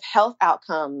negative health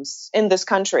outcomes in this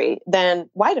country than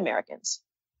white Americans.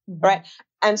 Right.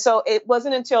 And so it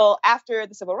wasn't until after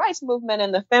the civil rights movement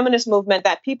and the feminist movement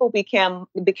that people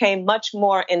became much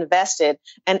more invested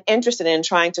and interested in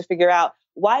trying to figure out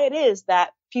why it is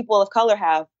that people of color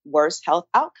have worse health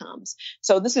outcomes.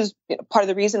 So this is part of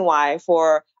the reason why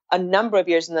for a number of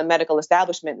years in the medical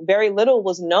establishment, very little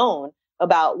was known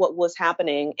about what was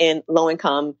happening in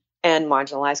low-income and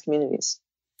marginalized communities.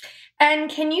 And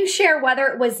can you share, whether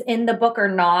it was in the book or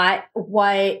not,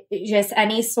 what just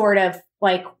any sort of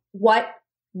like, what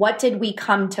did we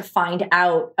come to find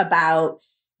out about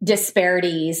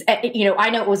disparities? You know, I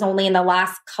know it was only in the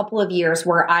last couple of years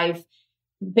where I've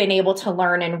been able to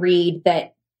learn and read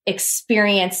that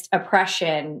experienced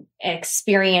oppression,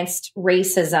 experienced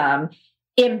racism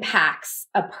impacts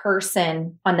a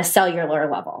person on the cellular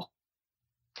level.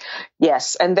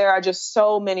 Yes. And there are just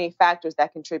so many factors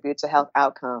that contribute to health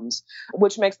outcomes,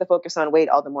 which makes the focus on weight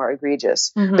all the more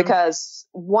egregious. Because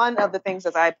one of the things,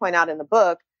 as I point out in the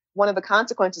book, one of the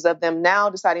consequences of them now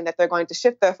deciding that they're going to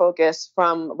shift their focus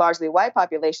from largely white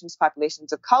populations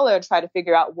of color, try to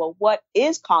figure out, well, what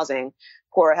is causing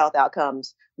poor health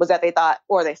outcomes, was that they thought,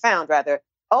 or they found rather,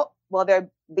 oh, well, their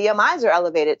BMIs are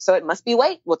elevated, so it must be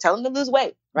weight. We'll tell them to lose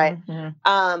weight, right?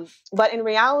 But in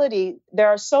reality, there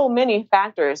are so many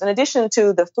factors, in addition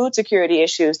to the food security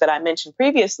issues that I mentioned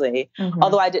previously,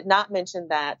 although I did not mention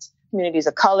that communities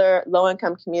of color,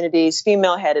 low-income communities,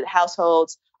 female-headed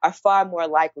households are far more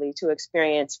likely to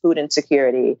experience food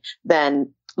insecurity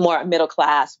than more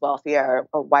middle-class, wealthier,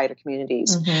 or whiter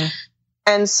communities.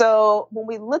 And so when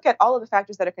we look at all of the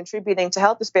factors that are contributing to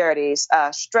health disparities,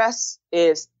 stress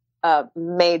is a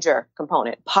major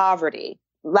component. Poverty,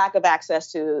 lack of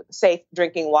access to safe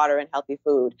drinking water and healthy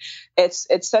food. It's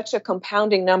such a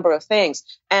compounding number of things.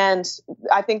 And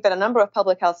I think that a number of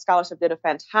public health scholars did a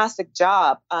fantastic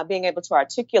job being able to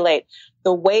articulate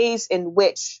the ways in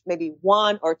which maybe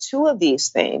one or two of these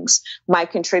things might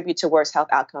contribute to worse health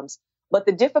outcomes. But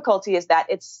the difficulty is that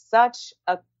it's such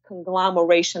a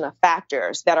conglomeration of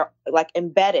factors that are like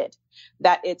embedded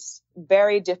that it's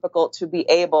very difficult to be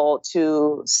able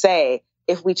to say,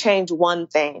 if we change one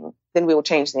thing, then we will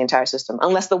change the entire system,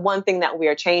 unless the one thing that we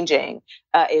are changing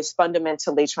is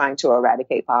fundamentally trying to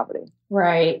eradicate poverty.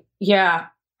 Right. Yeah,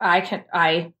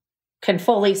 I can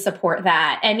fully support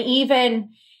that. And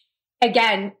even,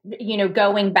 again, you know,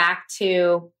 going back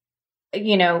to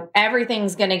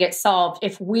everything's going to get solved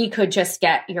if we could just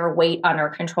get your weight under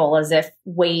control, as if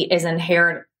weight is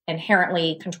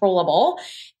inherently controllable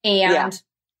and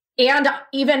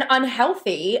even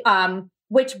unhealthy.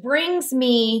 Which brings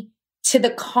me to the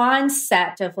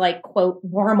concept of like, quote,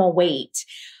 normal weight.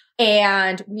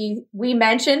 And we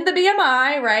mentioned the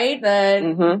BMI, right?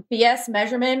 The BS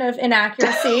measurement of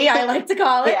inaccuracy, I like to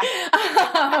call it.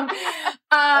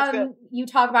 You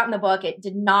talk about in the book, it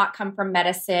did not come from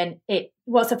medicine.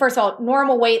 So first of all,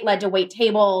 normal weight led to weight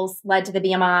tables, led to the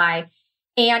BMI,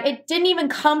 and it didn't even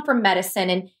come from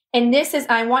medicine. And this is,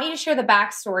 I want you to share the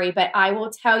backstory, but I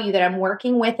will tell you that I'm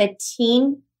working with a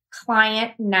teen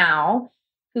client now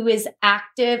who is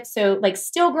active. So like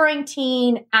still growing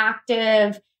teen,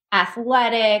 active,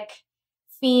 athletic,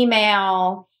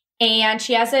 female, and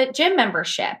she has a gym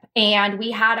membership. And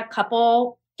we had a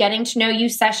couple getting to know you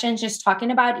sessions, just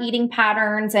talking about eating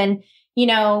patterns and,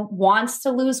 wants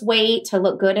to lose weight, to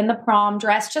look good in the prom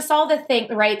dress, just all the things,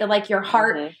 right? The like your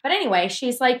heart. Mm-hmm. But anyway,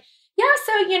 she's like, yeah,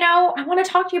 so, I want to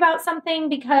talk to you about something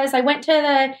because I went to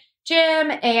the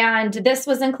gym and this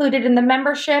was included in the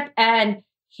membership and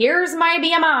here's my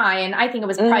BMI. And I think it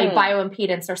was probably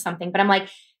bioimpedance or something, but I'm like,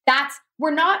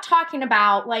 we're not talking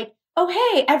about like, oh,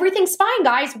 hey, everything's fine,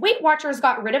 guys. Weight Watchers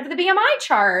got rid of the BMI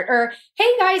chart. Or,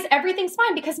 hey, guys, everything's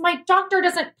fine because my doctor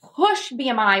doesn't push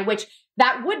BMI, which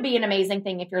that would be an amazing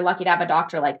thing if you're lucky to have a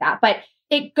doctor like that. But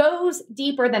it goes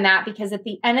deeper than that because at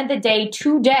the end of the day,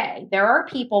 today, there are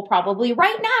people probably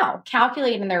right now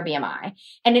calculating their BMI,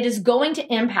 and it is going to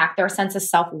impact their sense of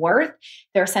self-worth,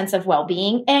 their sense of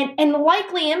well-being, and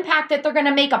likely impact that they're going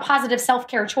to make a positive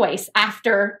self-care choice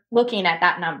after looking at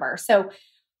that number. So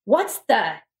what's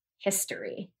the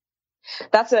history?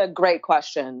 That's a great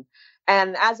question.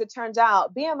 And as it turns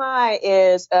out, BMI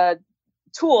is a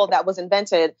tool that was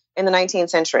invented in the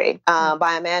 19th century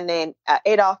by a man named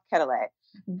Adolf Quetelet.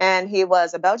 And he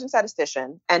was a Belgian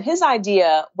statistician. And his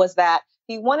idea was that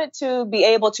he wanted to be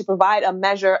able to provide a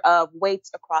measure of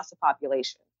weights across the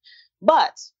population.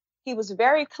 But he was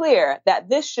very clear that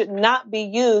this should not be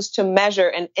used to measure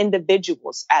an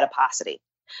individual's adiposity.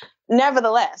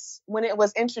 Nevertheless, when it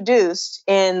was introduced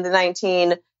in the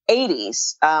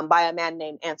 1980s by a man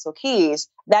named Ancel Keys,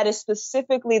 that is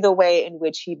specifically the way in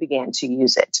which he began to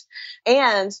use it.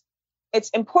 And it's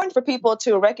important for people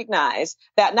to recognize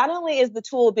that not only is the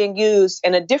tool being used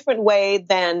in a different way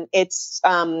than its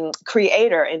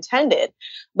creator intended,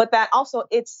 but that also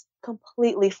it's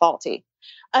completely faulty.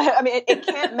 I mean, it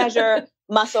can't measure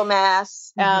muscle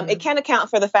mass. It can't account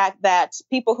for the fact that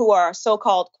people who are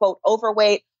so-called, quote,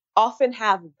 overweight often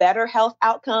have better health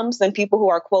outcomes than people who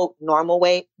are, quote, normal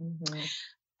weight.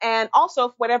 And also,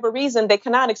 for whatever reason, they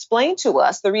cannot explain to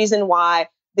us the reason why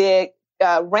the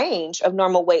range of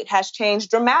normal weight has changed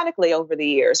dramatically over the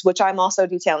years, which I'm also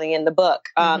detailing in the book.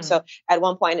 So at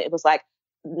one point, it was like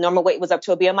normal weight was up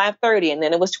to a BMI of 30, and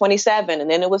then it was 27, and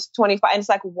then it was 25. And it's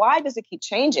like, why does it keep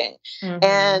changing?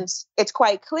 And it's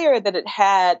quite clear that it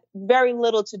had very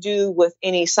little to do with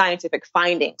any scientific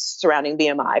findings surrounding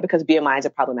BMI, because BMI is a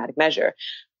problematic measure.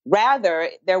 Rather,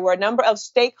 there were a number of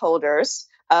stakeholders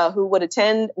who would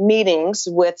attend meetings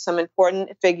with some important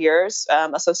figures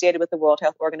associated with the World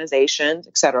Health Organization,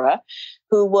 et cetera,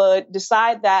 who would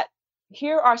decide that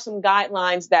here are some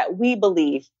guidelines that we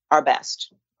believe are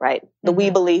best, right? The we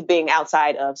believe being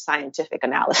outside of scientific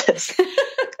analysis.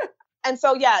 And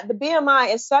so, the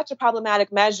BMI is such a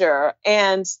problematic measure.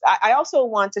 And I also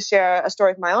want to share a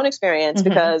story from my own experience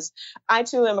because I,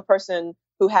 too, am a person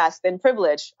who has thin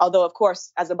privilege. Although, of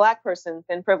course, as a Black person,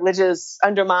 thin privilege is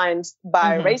undermined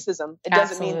by racism. It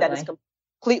doesn't mean that it's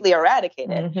completely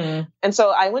eradicated. And so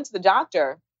I went to the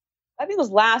doctor, I think it was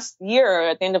last year,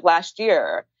 at the end of last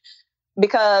year,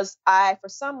 because I, for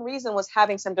some reason, was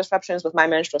having some disruptions with my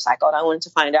menstrual cycle. And I wanted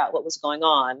to find out what was going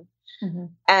on.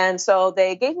 And so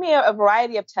they gave me a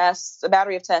variety of tests, a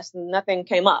battery of tests, and nothing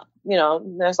came up.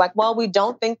 There's like, well, we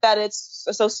don't think that it's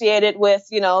associated with,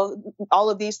 all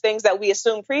of these things that we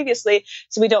assumed previously.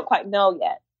 So we don't quite know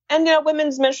yet. And,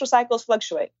 women's menstrual cycles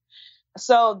fluctuate.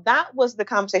 So that was the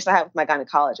conversation I had with my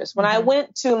gynecologist. When I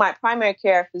went to my primary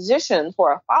care physician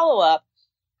for a follow-up,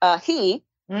 he...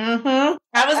 I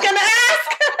was going to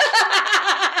ask.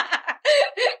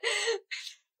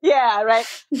 Yeah, right.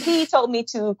 He told me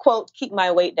to, quote, keep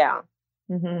my weight down.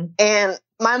 And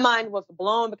my mind was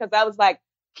blown because I was like,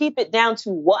 keep it down to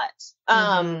what?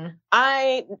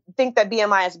 I think that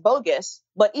BMI is bogus,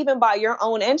 but even by your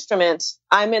own instruments,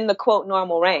 I'm in the, quote,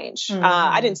 normal range.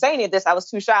 I didn't say any of this. I was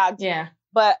too shocked.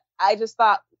 But I just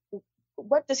thought,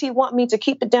 what does he want me to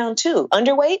keep it down to?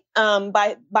 Underweight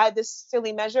by this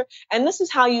silly measure? And this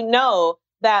is how you know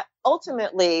that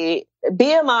ultimately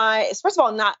BMI is, first of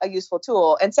all, not a useful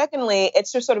tool. And secondly,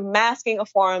 it's just sort of masking a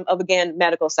form of, again,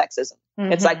 medical sexism.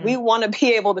 It's like we want to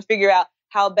be able to figure out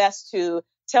how best to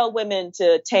tell women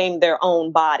to tame their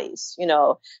own bodies,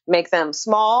 make them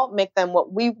small, make them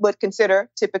what we would consider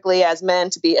typically as men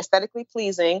to be aesthetically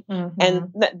pleasing.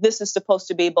 And this is supposed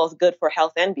to be both good for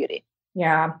health and beauty.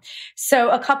 Yeah. So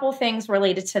a couple things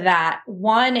related to that.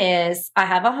 One is I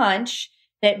have a hunch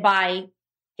that by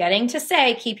getting to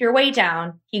say, keep your weight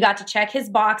down, he got to check his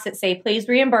box that say, please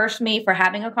reimburse me for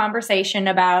having a conversation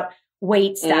about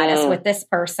weight status with this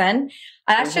person.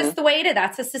 That's just the way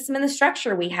that's the system and the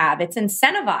structure we have. It's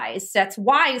incentivized. That's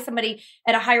why somebody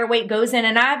at a higher weight goes in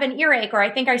and I have an earache or I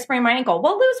think I sprained my ankle.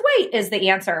 Well, lose weight is the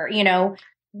answer.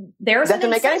 There's an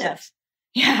incentive.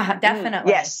 Yeah,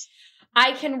 definitely. Yes.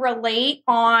 I can relate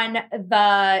on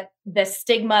the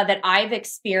stigma that I've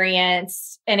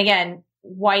experienced. And again,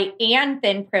 white and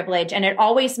thin privilege. And it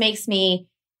always makes me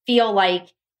feel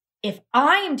like if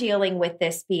I'm dealing with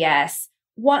this BS,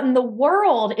 what in the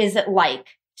world is it like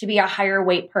to be a higher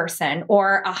weight person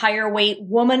or a higher weight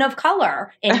woman of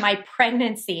color? In my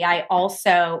pregnancy, I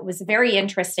also was very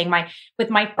interesting. With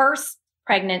my first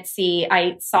pregnancy,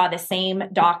 I saw the same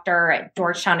doctor at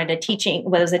Georgetown at a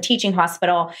teaching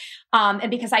hospital. And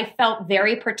because I felt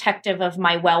very protective of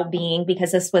my well-being,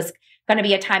 because this was going to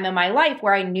be a time in my life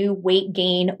where I knew weight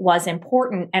gain was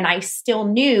important. And I still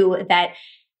knew that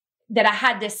I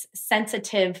had this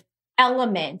sensitive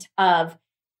element of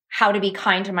how to be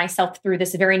kind to myself through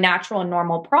this very natural and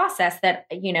normal process that,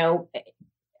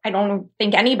 I don't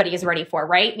think anybody is ready for,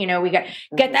 right? We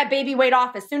get that baby weight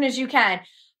off as soon as you can.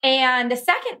 And the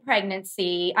second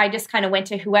pregnancy, I just kind of went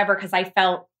to whoever because I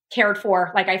felt cared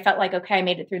for. Like I felt like, okay, I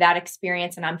made it through that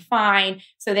experience and I'm fine.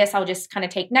 So this, I'll just kind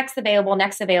of take next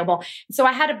available. So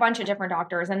I had a bunch of different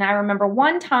doctors. And I remember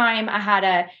one time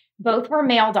both were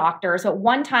male doctors. But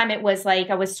one time it was like,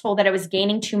 I was told that I was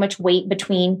gaining too much weight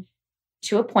between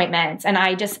two appointments. And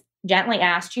I just gently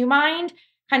asked, you mind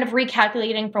kind of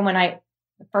recalculating from when I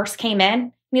first came in?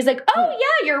 And he's like, oh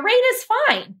yeah, your rate is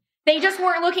fine. They just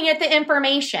weren't looking at the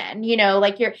information,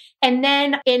 and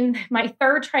then in my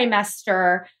third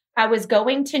trimester, I was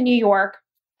going to New York.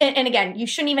 And again, you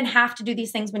shouldn't even have to do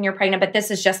these things when you're pregnant, but this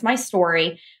is just my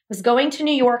story. I was going to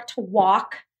New York to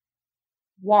walk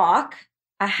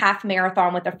a half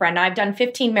marathon with a friend. Now, I've done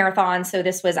 15 marathons. So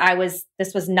this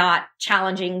was not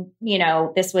challenging.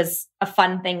 This was a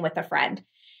fun thing with a friend.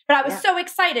 But I was so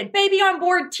excited, baby on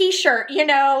board t-shirt, and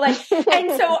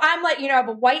so I'm like, I have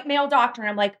a white male doctor and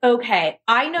I'm like, okay,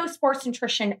 I know sports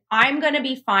nutrition. I'm going to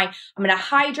be fine. I'm going to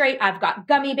hydrate. I've got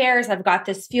gummy bears. I've got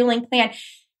this fueling plan.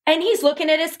 And he's looking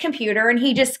at his computer and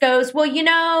he just goes, well,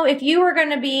 if you were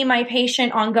going to be my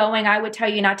patient ongoing, I would tell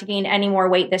you not to gain any more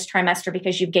weight this trimester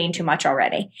because you've gained too much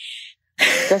already.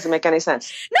 Doesn't make any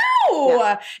sense.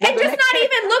 No. And just not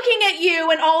even looking at you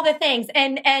and all the things.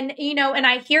 And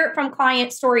I hear it from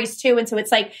client stories too. And so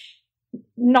it's like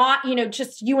not,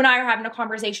 just you and I are having a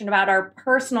conversation about our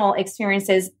personal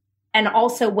experiences and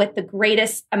also with the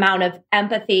greatest amount of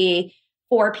empathy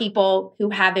for people who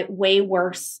have it way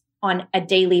worse on a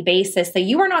daily basis. So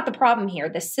you are not the problem here.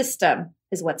 The system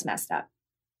is what's messed up.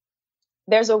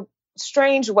 There's a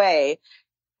strange way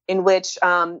in which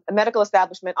a medical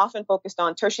establishment often focused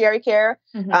on tertiary care.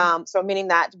 So meaning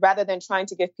that rather than trying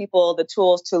to give people the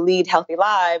tools to lead healthy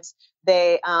lives,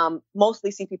 they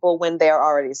mostly see people when they're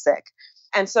already sick.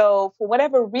 And so for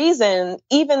whatever reason,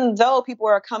 even though people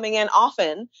are coming in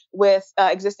often with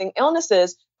existing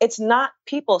illnesses, it's not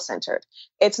people-centered.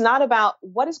 It's not about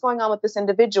what is going on with this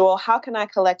individual. How can I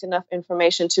collect enough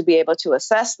information to be able to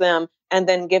assess them and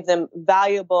then give them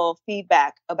valuable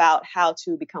feedback about how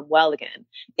to become well again?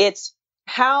 It's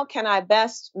how can I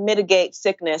best mitigate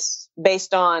sickness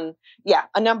based on,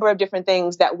 a number of different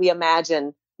things that we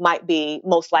imagine might be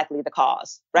most likely the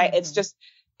cause, right?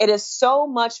 It is so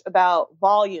much about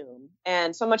volume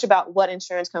and so much about what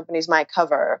insurance companies might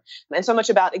cover and so much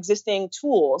about existing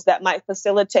tools that might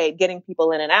facilitate getting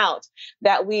people in and out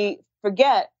that we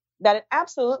forget that it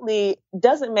absolutely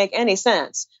doesn't make any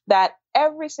sense that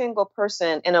every single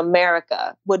person in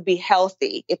America would be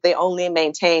healthy if they only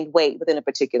maintained weight within a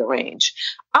particular range.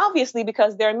 Obviously,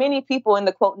 because there are many people in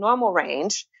the quote normal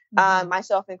range,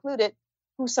 myself included,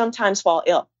 who sometimes fall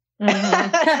ill.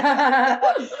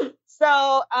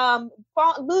 So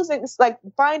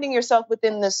finding yourself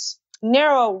within this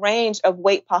narrow range of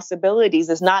weight possibilities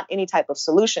is not any type of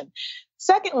solution.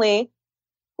 Secondly,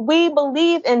 we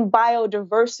believe in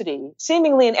biodiversity,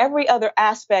 seemingly in every other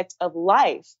aspect of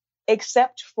life,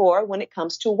 except for when it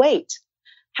comes to weight.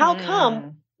 How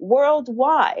come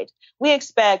worldwide. We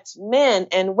expect men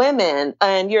and women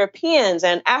and Europeans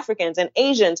and Africans and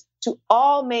Asians to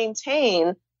all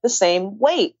maintain the same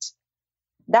weight.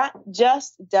 That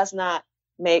just does not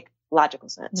make logical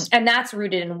sense. And that's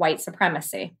rooted in white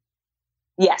supremacy.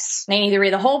 Yes. They need to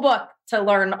read the whole book to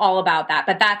learn all about that.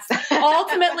 But that's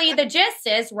ultimately the gist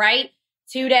is, right?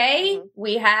 Today,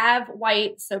 we have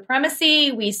white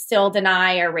supremacy. We still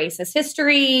deny our racist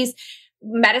histories.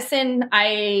 Medicine,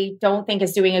 I don't think,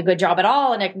 is doing a good job at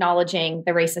all in acknowledging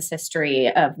the racist history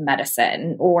of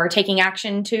medicine or taking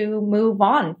action to move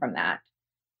on from that.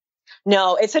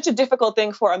 No, it's such a difficult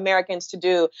thing for Americans to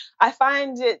do. I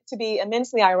find it to be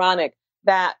immensely ironic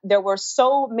that there were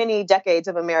so many decades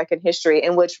of American history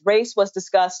in which race was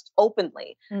discussed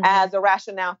openly as a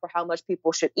rationale for how much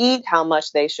people should eat, how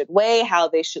much they should weigh, how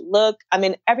they should look. I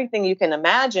mean, everything you can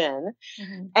imagine.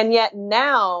 And yet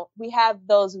now we have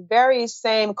those very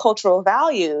same cultural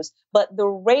values, but the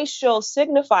racial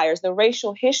signifiers, the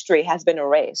racial history has been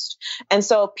erased. And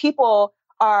so people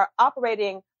are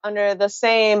operating under the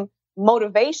same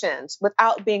motivations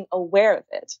without being aware of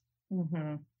it.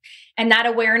 And that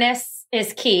awareness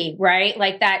is key, right?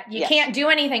 Like that you can't do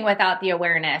anything without the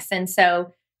awareness. And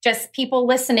so just people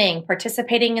listening,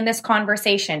 participating in this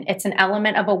conversation, it's an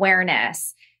element of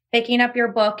awareness. Picking up your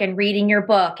book and reading your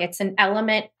book, it's an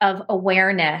element of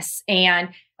awareness. And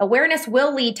awareness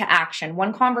will lead to action,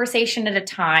 one conversation at a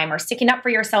time, or sticking up for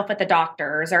yourself at the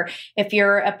doctors, or if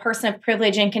you're a person of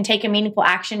privilege and can take a meaningful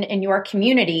action in your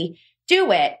community,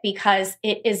 do it, because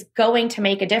it is going to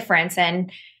make a difference.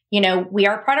 And you know, we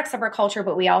are products of our culture,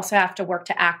 but we also have to work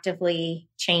to actively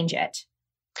change it.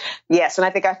 Yes. And I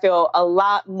think I feel a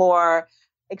lot more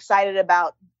excited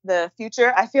about the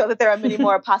future. I feel that there are many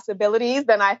more possibilities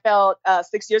than I felt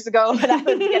 6 years ago when I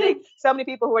was getting so many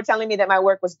people who were telling me that my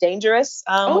work was dangerous,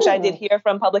 which I did hear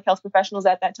from public health professionals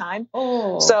at that time.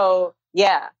 So,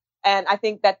 yeah. And I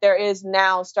think that there is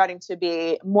now starting to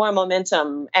be more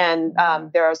momentum. And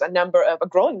there's a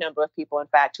growing number of people, in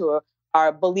fact, who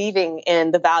are believing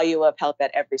in the value of health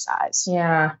at every size.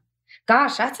 Yeah.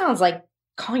 Gosh, that sounds like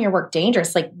calling your work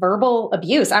dangerous, like verbal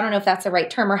abuse. I don't know if that's the right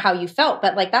term or how you felt,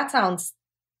 but like that sounds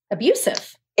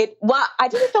abusive. Well, I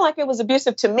didn't feel like it was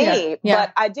abusive to me,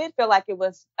 but I did feel like it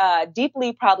was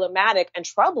deeply problematic and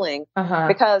troubling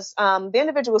because the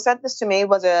individual who said this to me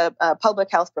was a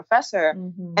public health professor.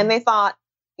 And they thought,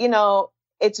 you know,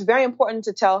 it's very important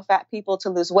to tell fat people to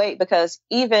lose weight because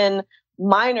even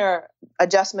minor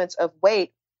adjustments of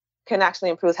weight can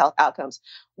actually improve health outcomes,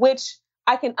 which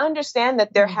I can understand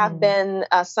that there have been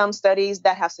some studies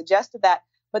that have suggested that,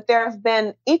 but there have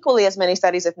been equally as many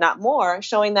studies, if not more,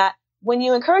 showing that when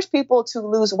you encourage people to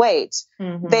lose weight,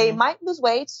 they might lose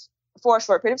weight for a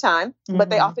short period of time, but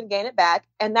they often gain it back.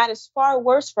 And that is far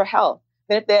worse for health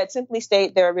than if they had simply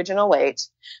stayed their original weight.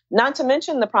 Not to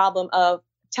mention the problem of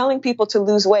telling people to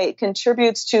lose weight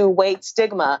contributes to weight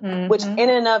stigma, which in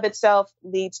and of itself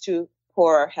leads to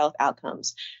poor health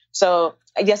outcomes. So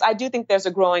yes, I do think there's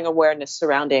a growing awareness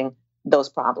surrounding those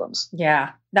problems.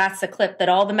 Yeah, that's the clip that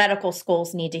all the medical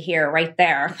schools need to hear right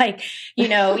there. Like, you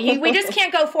know, we just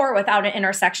can't go forward without an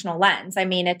intersectional lens. I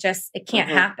mean, it can't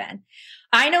happen.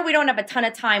 I know we don't have a ton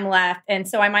of time left, and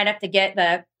so I might have to get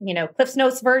the, you know, Cliff's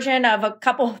Notes version of a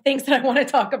couple of things that I want to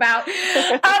talk about. But this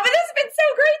has been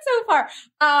so great so far.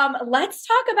 Let's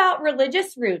talk about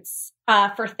religious roots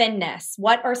for thinness.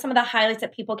 What are some of the highlights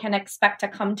that people can expect to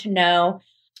come to know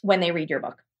when they read your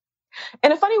book?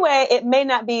 In a funny way, it may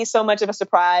not be so much of a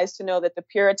surprise to know that the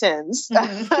Puritans,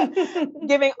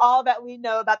 giving all that we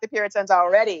know about the Puritans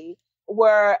already,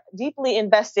 were deeply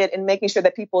invested in making sure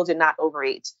that people did not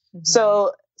overeat.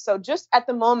 So just at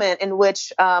the moment in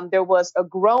which there was a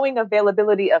growing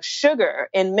availability of sugar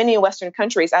in many Western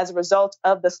countries as a result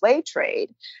of the slave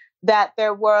trade, that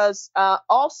there was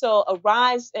also a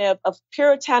rise of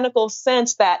puritanical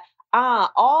sense that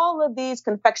all of these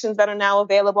confections that are now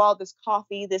available, all this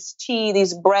coffee, this tea,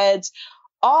 these breads,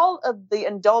 all of the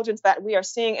indulgence that we are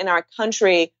seeing in our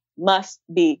country must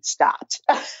be stopped.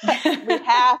 We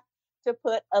have to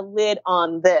put a lid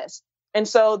on this. And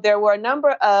so there were a number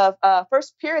of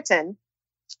first Puritan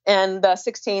in the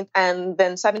 16th and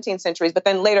then 17th centuries, but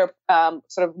then later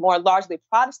sort of more largely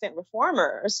Protestant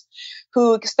reformers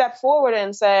who stepped forward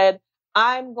and said,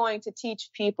 I'm going to teach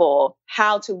people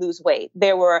how to lose weight.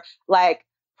 They were like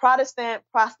Protestant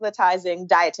proselytizing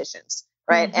dietitians,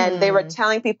 right? And they were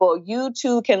telling people, you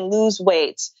too can lose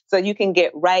weight so you can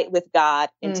get right with God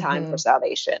in time for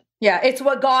salvation. Yeah, it's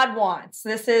what God wants.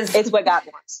 It's what God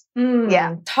wants.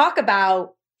 Yeah. Talk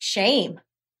about shame.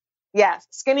 Yes,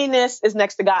 skinniness is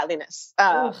next to godliness.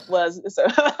 Was so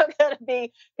going to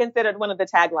be considered one of the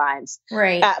taglines.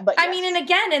 Right. But I mean, and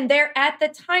again, and there at the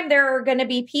time there are going to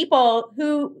be people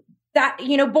who that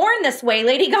born this way,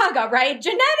 Lady Gaga, right?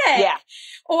 Genetic,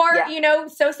 or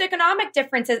socioeconomic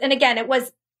differences. And again, it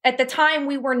was at the time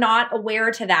we were not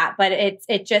aware to that, but it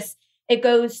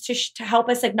goes to help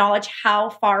us acknowledge how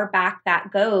far back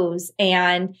that goes.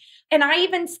 And I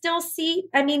even still see,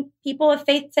 I mean, people of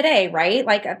faith today, right?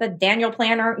 Like the Daniel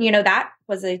Planner, that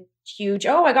was a huge,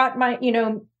 I got my,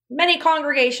 many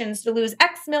congregations to lose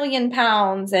X million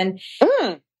pounds. And,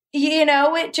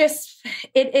 it's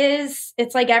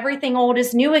like everything old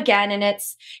is new again. And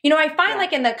it's, I find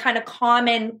like in the kind of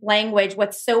common language,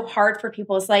 what's so hard for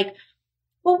people is like,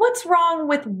 well, what's wrong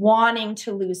with wanting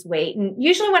to lose weight? And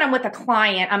usually when I'm with a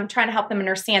client, I'm trying to help them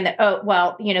understand that,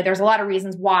 there's a lot of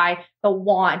reasons why the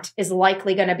want is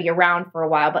likely going to be around for a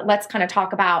while. But let's kind of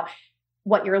talk about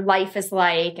what your life is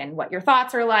like and what your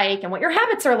thoughts are like and what your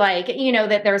habits are like,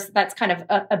 that's kind of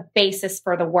a basis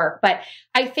for the work. But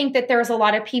I think that there's a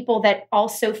lot of people that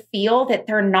also feel that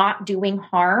they're not doing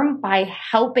harm by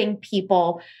helping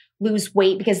people lose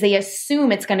weight because they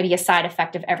assume it's going to be a side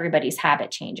effect of everybody's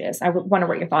habit changes. I wonder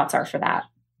what your thoughts are for that.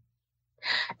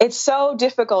 It's so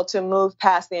difficult to move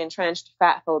past the entrenched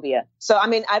fat phobia. So, I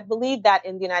mean, I believe that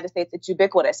in the United States, it's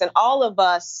ubiquitous. And all of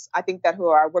us, I think that who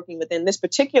are working within this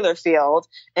particular field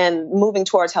and moving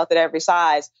towards health at every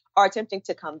size are attempting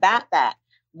to combat that.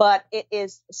 But it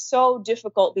is so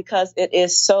difficult because it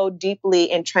is so deeply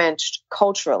entrenched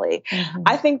culturally. Mm-hmm.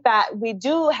 I think that we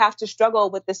do have to struggle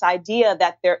with this idea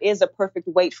that there is a perfect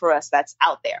weight for us that's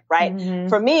out there, right? Mm-hmm.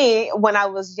 For me, when I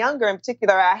was younger in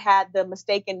particular, I had the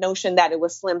mistaken notion that it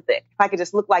was slim thick. If I could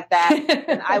just look like that,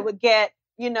 and I would get,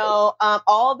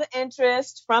 all the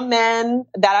interest from men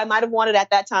that I might have wanted at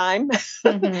that time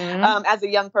as a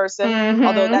young person,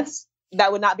 although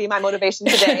that would not be my motivation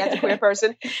today as a queer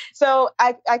person. So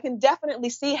I can definitely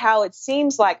see how it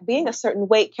seems like being a certain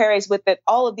weight carries with it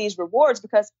all of these rewards,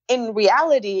 because in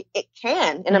reality, it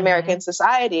can in American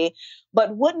society.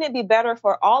 But wouldn't it be better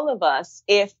for all of us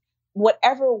if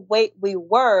whatever weight we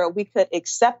were, we could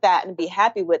accept that and be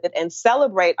happy with it and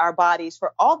celebrate our bodies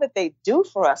for all that they do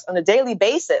for us on a daily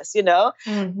basis,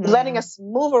 letting us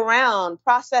move around,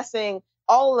 processing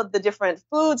all of the different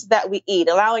foods that we eat,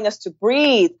 allowing us to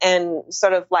breathe and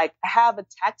sort of like have a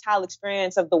tactile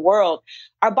experience of the world.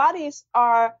 Our bodies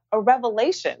are a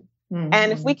revelation. Mm-hmm.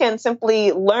 And if we can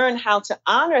simply learn how to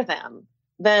honor them,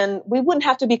 then we wouldn't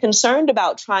have to be concerned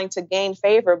about trying to gain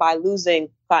favor by losing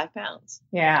 5 pounds.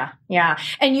 Yeah. Yeah.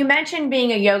 And you mentioned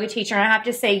being a yoga teacher. And I have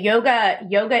to say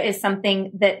yoga is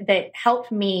something that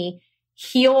helped me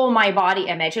heal my body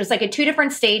image. It was like at 2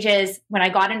 different stages. When I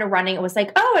got into running, it was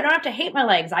like, I don't have to hate my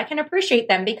legs. I can appreciate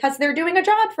them because they're doing a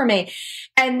job for me.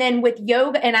 And then with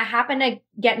yoga, and I happened to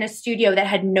get in a studio that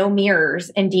had no mirrors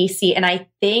in DC. And I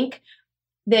think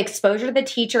the exposure to the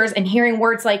teachers and hearing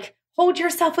words like, hold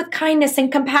yourself with kindness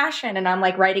and compassion. And I'm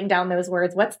like writing down those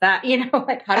words. What's that?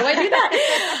 Like, how do I do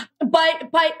that? But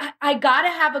I got to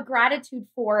have a gratitude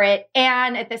for it.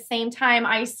 And at the same time,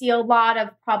 I see a lot of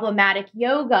problematic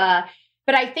yoga.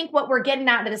 But I think what we're getting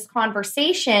out of this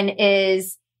conversation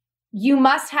is you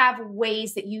must have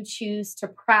ways that you choose to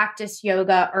practice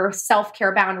yoga or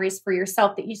self-care boundaries for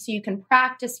yourself so you can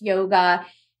practice yoga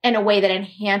in a way that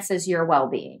enhances your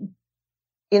well-being.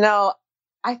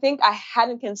 I think I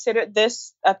hadn't considered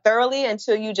this thoroughly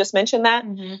until you just mentioned that.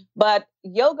 Mm-hmm. But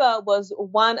yoga was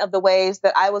one of the ways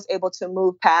that I was able to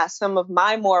move past some of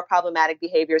my more problematic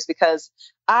behaviors, because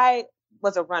I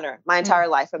was a runner my entire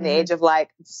life from the age of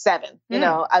like 7.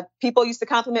 People used to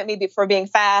compliment me for being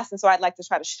fast. And so I'd like to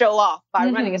try to show off by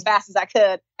running as fast as I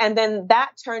could. And then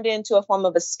that turned into a form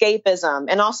of escapism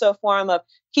and also a form of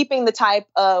keeping the type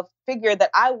of figure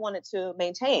that I wanted to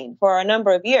maintain for a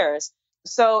number of years.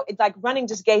 So it's like running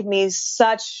just gave me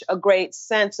such a great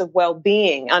sense of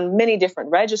well-being on many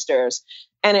different registers.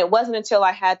 And it wasn't until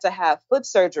I had to have foot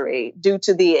surgery due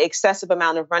to the excessive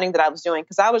amount of running that I was doing,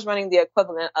 because I was running the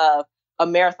equivalent of a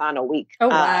marathon a week. Oh,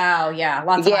 wow. Yeah.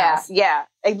 Lots of miles. Yeah.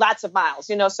 Lots of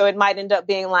miles, so it might end up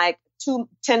being like 2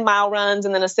 10-mile runs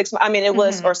and then a 6 mile. I mean, it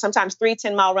was, or sometimes 3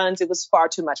 10-mile runs. It was far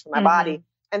too much for my body.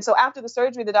 And so after the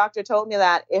surgery, the doctor told me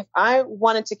that if I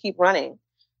wanted to keep running,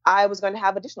 I was going to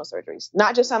have additional surgeries,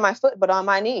 not just on my foot, but on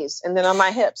my knees and then on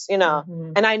my hips, And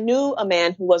I knew a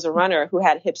man who was a runner who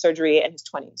had hip surgery in his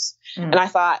 20s. And I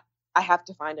thought, I have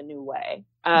to find a new way.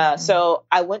 So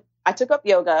I took up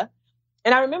yoga.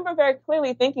 And I remember very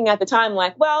clearly thinking at the time,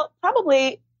 like, well,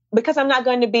 probably because I'm not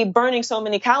going to be burning so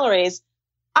many calories,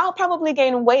 I'll probably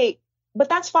gain weight But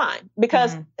that's fine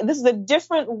because this is a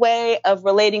different way of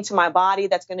relating to my body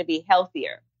that's going to be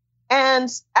healthier. And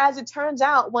as it turns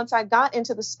out, once I got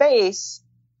into the space,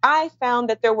 I found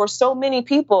that there were so many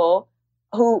people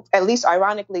who, at least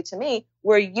ironically to me,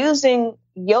 were using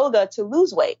yoga to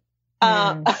lose weight.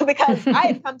 Because I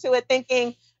had come to it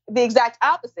thinking the exact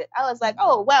opposite. I was like,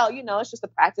 oh, well, it's just a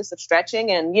practice of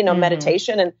stretching and,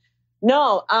 meditation. And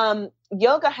no,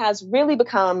 yoga has really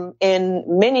become, in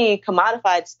many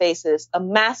commodified spaces, a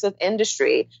massive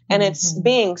industry, and it's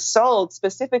being sold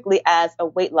specifically as a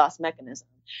weight loss mechanism.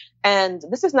 And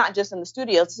this is not just in the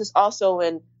studios. This is also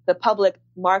in the public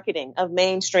marketing of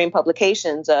mainstream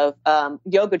publications of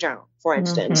Yoga Journal, for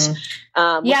instance.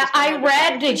 I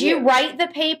read, did you write the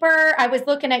paper? I was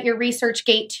looking at your research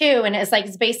gate too, and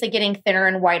it's basically getting thinner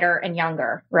and whiter and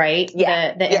younger, right?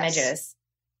 Yeah. The images.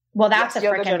 Well, that's a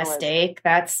freaking mistake.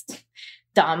 That's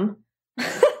dumb.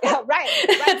 Right.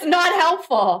 It's not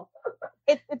helpful.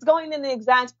 It's going in the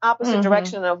exact opposite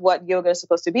direction of what yoga is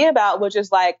supposed to be about, which is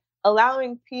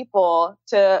allowing people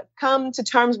to come to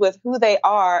terms with who they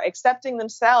are, accepting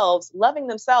themselves, loving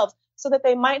themselves, so that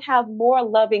they might have more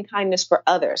loving kindness for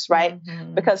others, right?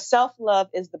 Because self-love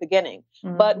is the beginning.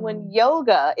 But when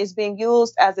yoga is being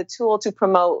used as a tool to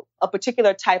promote a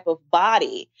particular type of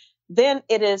body, then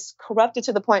it is corrupted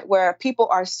to the point where people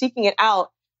are seeking it out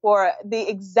for the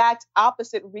exact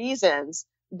opposite reasons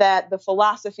that the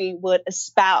philosophy would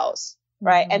espouse,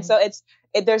 right? And so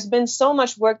there's been so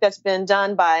much work that's been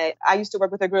done by, I used to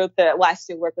work with a group I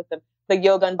still work with them, the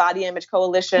Yoga and Body Image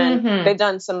Coalition. They've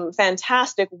done some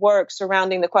fantastic work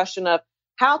surrounding the question of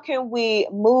how can we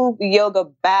move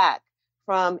yoga back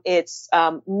from its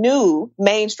new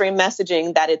mainstream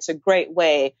messaging that it's a great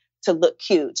way to look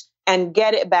cute, and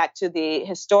get it back to the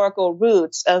historical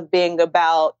roots of being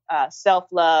about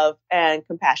self-love and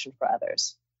compassion for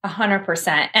others.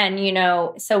 100%.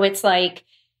 And, so it's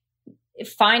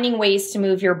finding ways to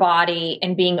move your body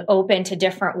and being open to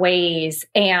different ways.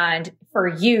 And for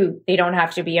you, they don't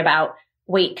have to be about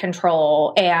weight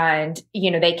control, and,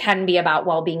 they can be about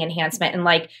well-being enhancement.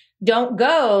 And don't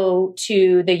go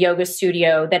to the yoga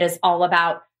studio that is all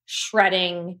about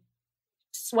shredding,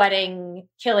 sweating,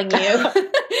 killing you.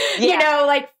 You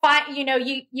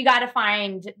got to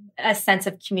find a sense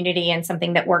of community and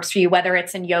something that works for you, whether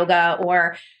it's in yoga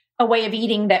or a way of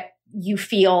eating that you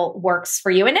feel works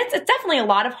for you. And it's definitely a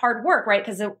lot of hard work, right?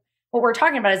 Because what we're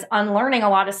talking about is unlearning a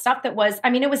lot of stuff that was,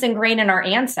 it was ingrained in our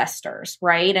ancestors,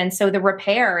 right? And so the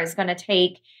repair is going to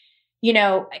take,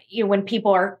 when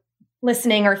people are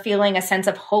listening or feeling a sense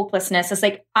of hopelessness, it's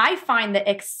I find the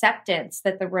acceptance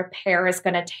that the repair is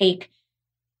going to take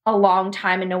a long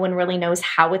time and no one really knows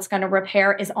how it's going to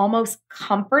repair is almost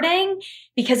comforting,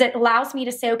 because it allows me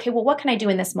to say, okay, well, what can I do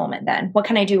in this moment then? What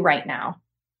can I do right now?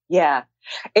 Yeah.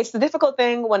 It's the difficult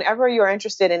thing whenever you're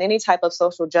interested in any type of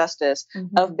social justice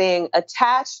of being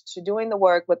attached to doing the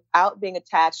work without being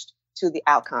attached to the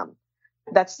outcome.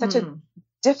 That's such a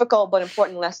difficult but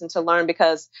important lesson to learn,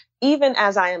 because even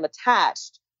as I am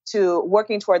attached to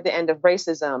working toward the end of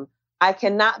racism, I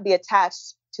cannot be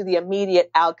attached to the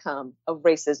immediate outcome of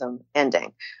racism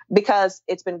ending, because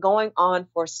it's been going on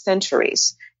for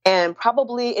centuries, and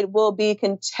probably it will be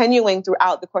continuing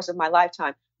throughout the course of my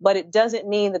lifetime. But it doesn't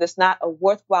mean that it's not a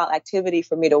worthwhile activity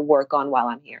for me to work on while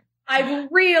I'm here. I've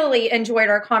really enjoyed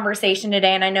our conversation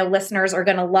today, and I know listeners are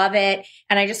going to love it.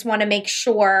 And I just want to make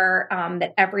sure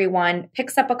that everyone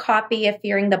picks up a copy of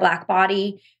Fearing the Black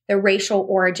Body, The Racial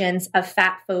Origins of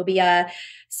Fat Phobia.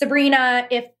 Sabrina,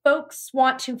 if folks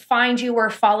want to find you or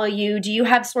follow you, do you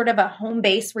have sort of a home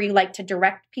base where you like to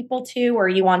direct people to, or are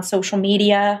you on social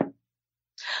media?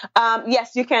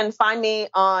 Yes, you can find me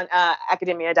on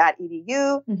academia.edu.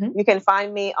 You can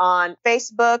find me on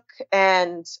Facebook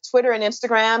and Twitter and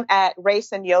Instagram at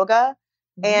Race and Yoga.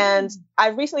 And I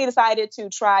recently decided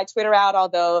to try Twitter out,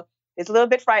 although it's a little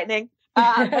bit frightening.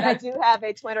 But I do have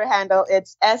a Twitter handle.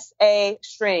 It's SA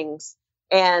Strings.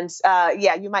 And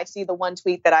you might see the one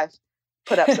tweet that I've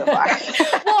put up so far.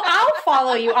 Well, I'll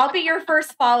follow you. I'll be your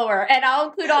first follower, and I'll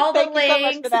include all the links. So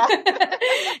much for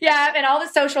that. And all the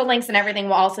social links and everything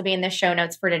will also be in the show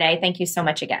notes for today. Thank you so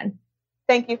much again.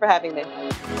 Thank you for having me.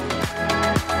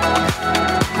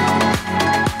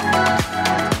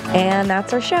 And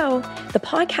that's our show. The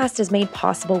podcast is made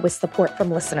possible with support from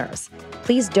listeners.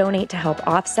 Please donate to help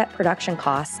offset production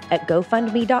costs at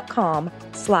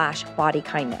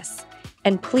gofundme.com/bodykindness.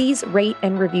 And please rate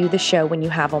and review the show when you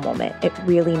have a moment. It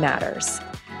really matters.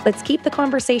 Let's keep the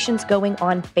conversations going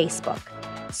on Facebook.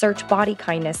 Search Body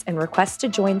Kindness and request to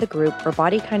join the group for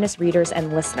Body Kindness readers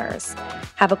and listeners.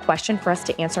 Have a question for us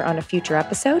to answer on a future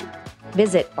episode?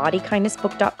 Visit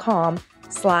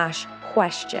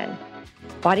bodykindnessbook.com/question.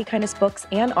 Body Kindness books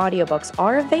and audiobooks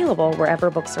are available wherever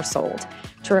books are sold.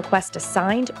 To request a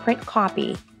signed print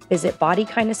copy, visit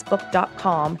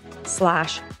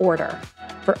bodykindnessbook.com/order.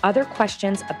 For other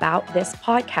questions about this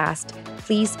podcast,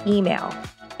 please email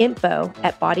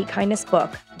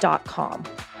info@bodykindnessbook.com.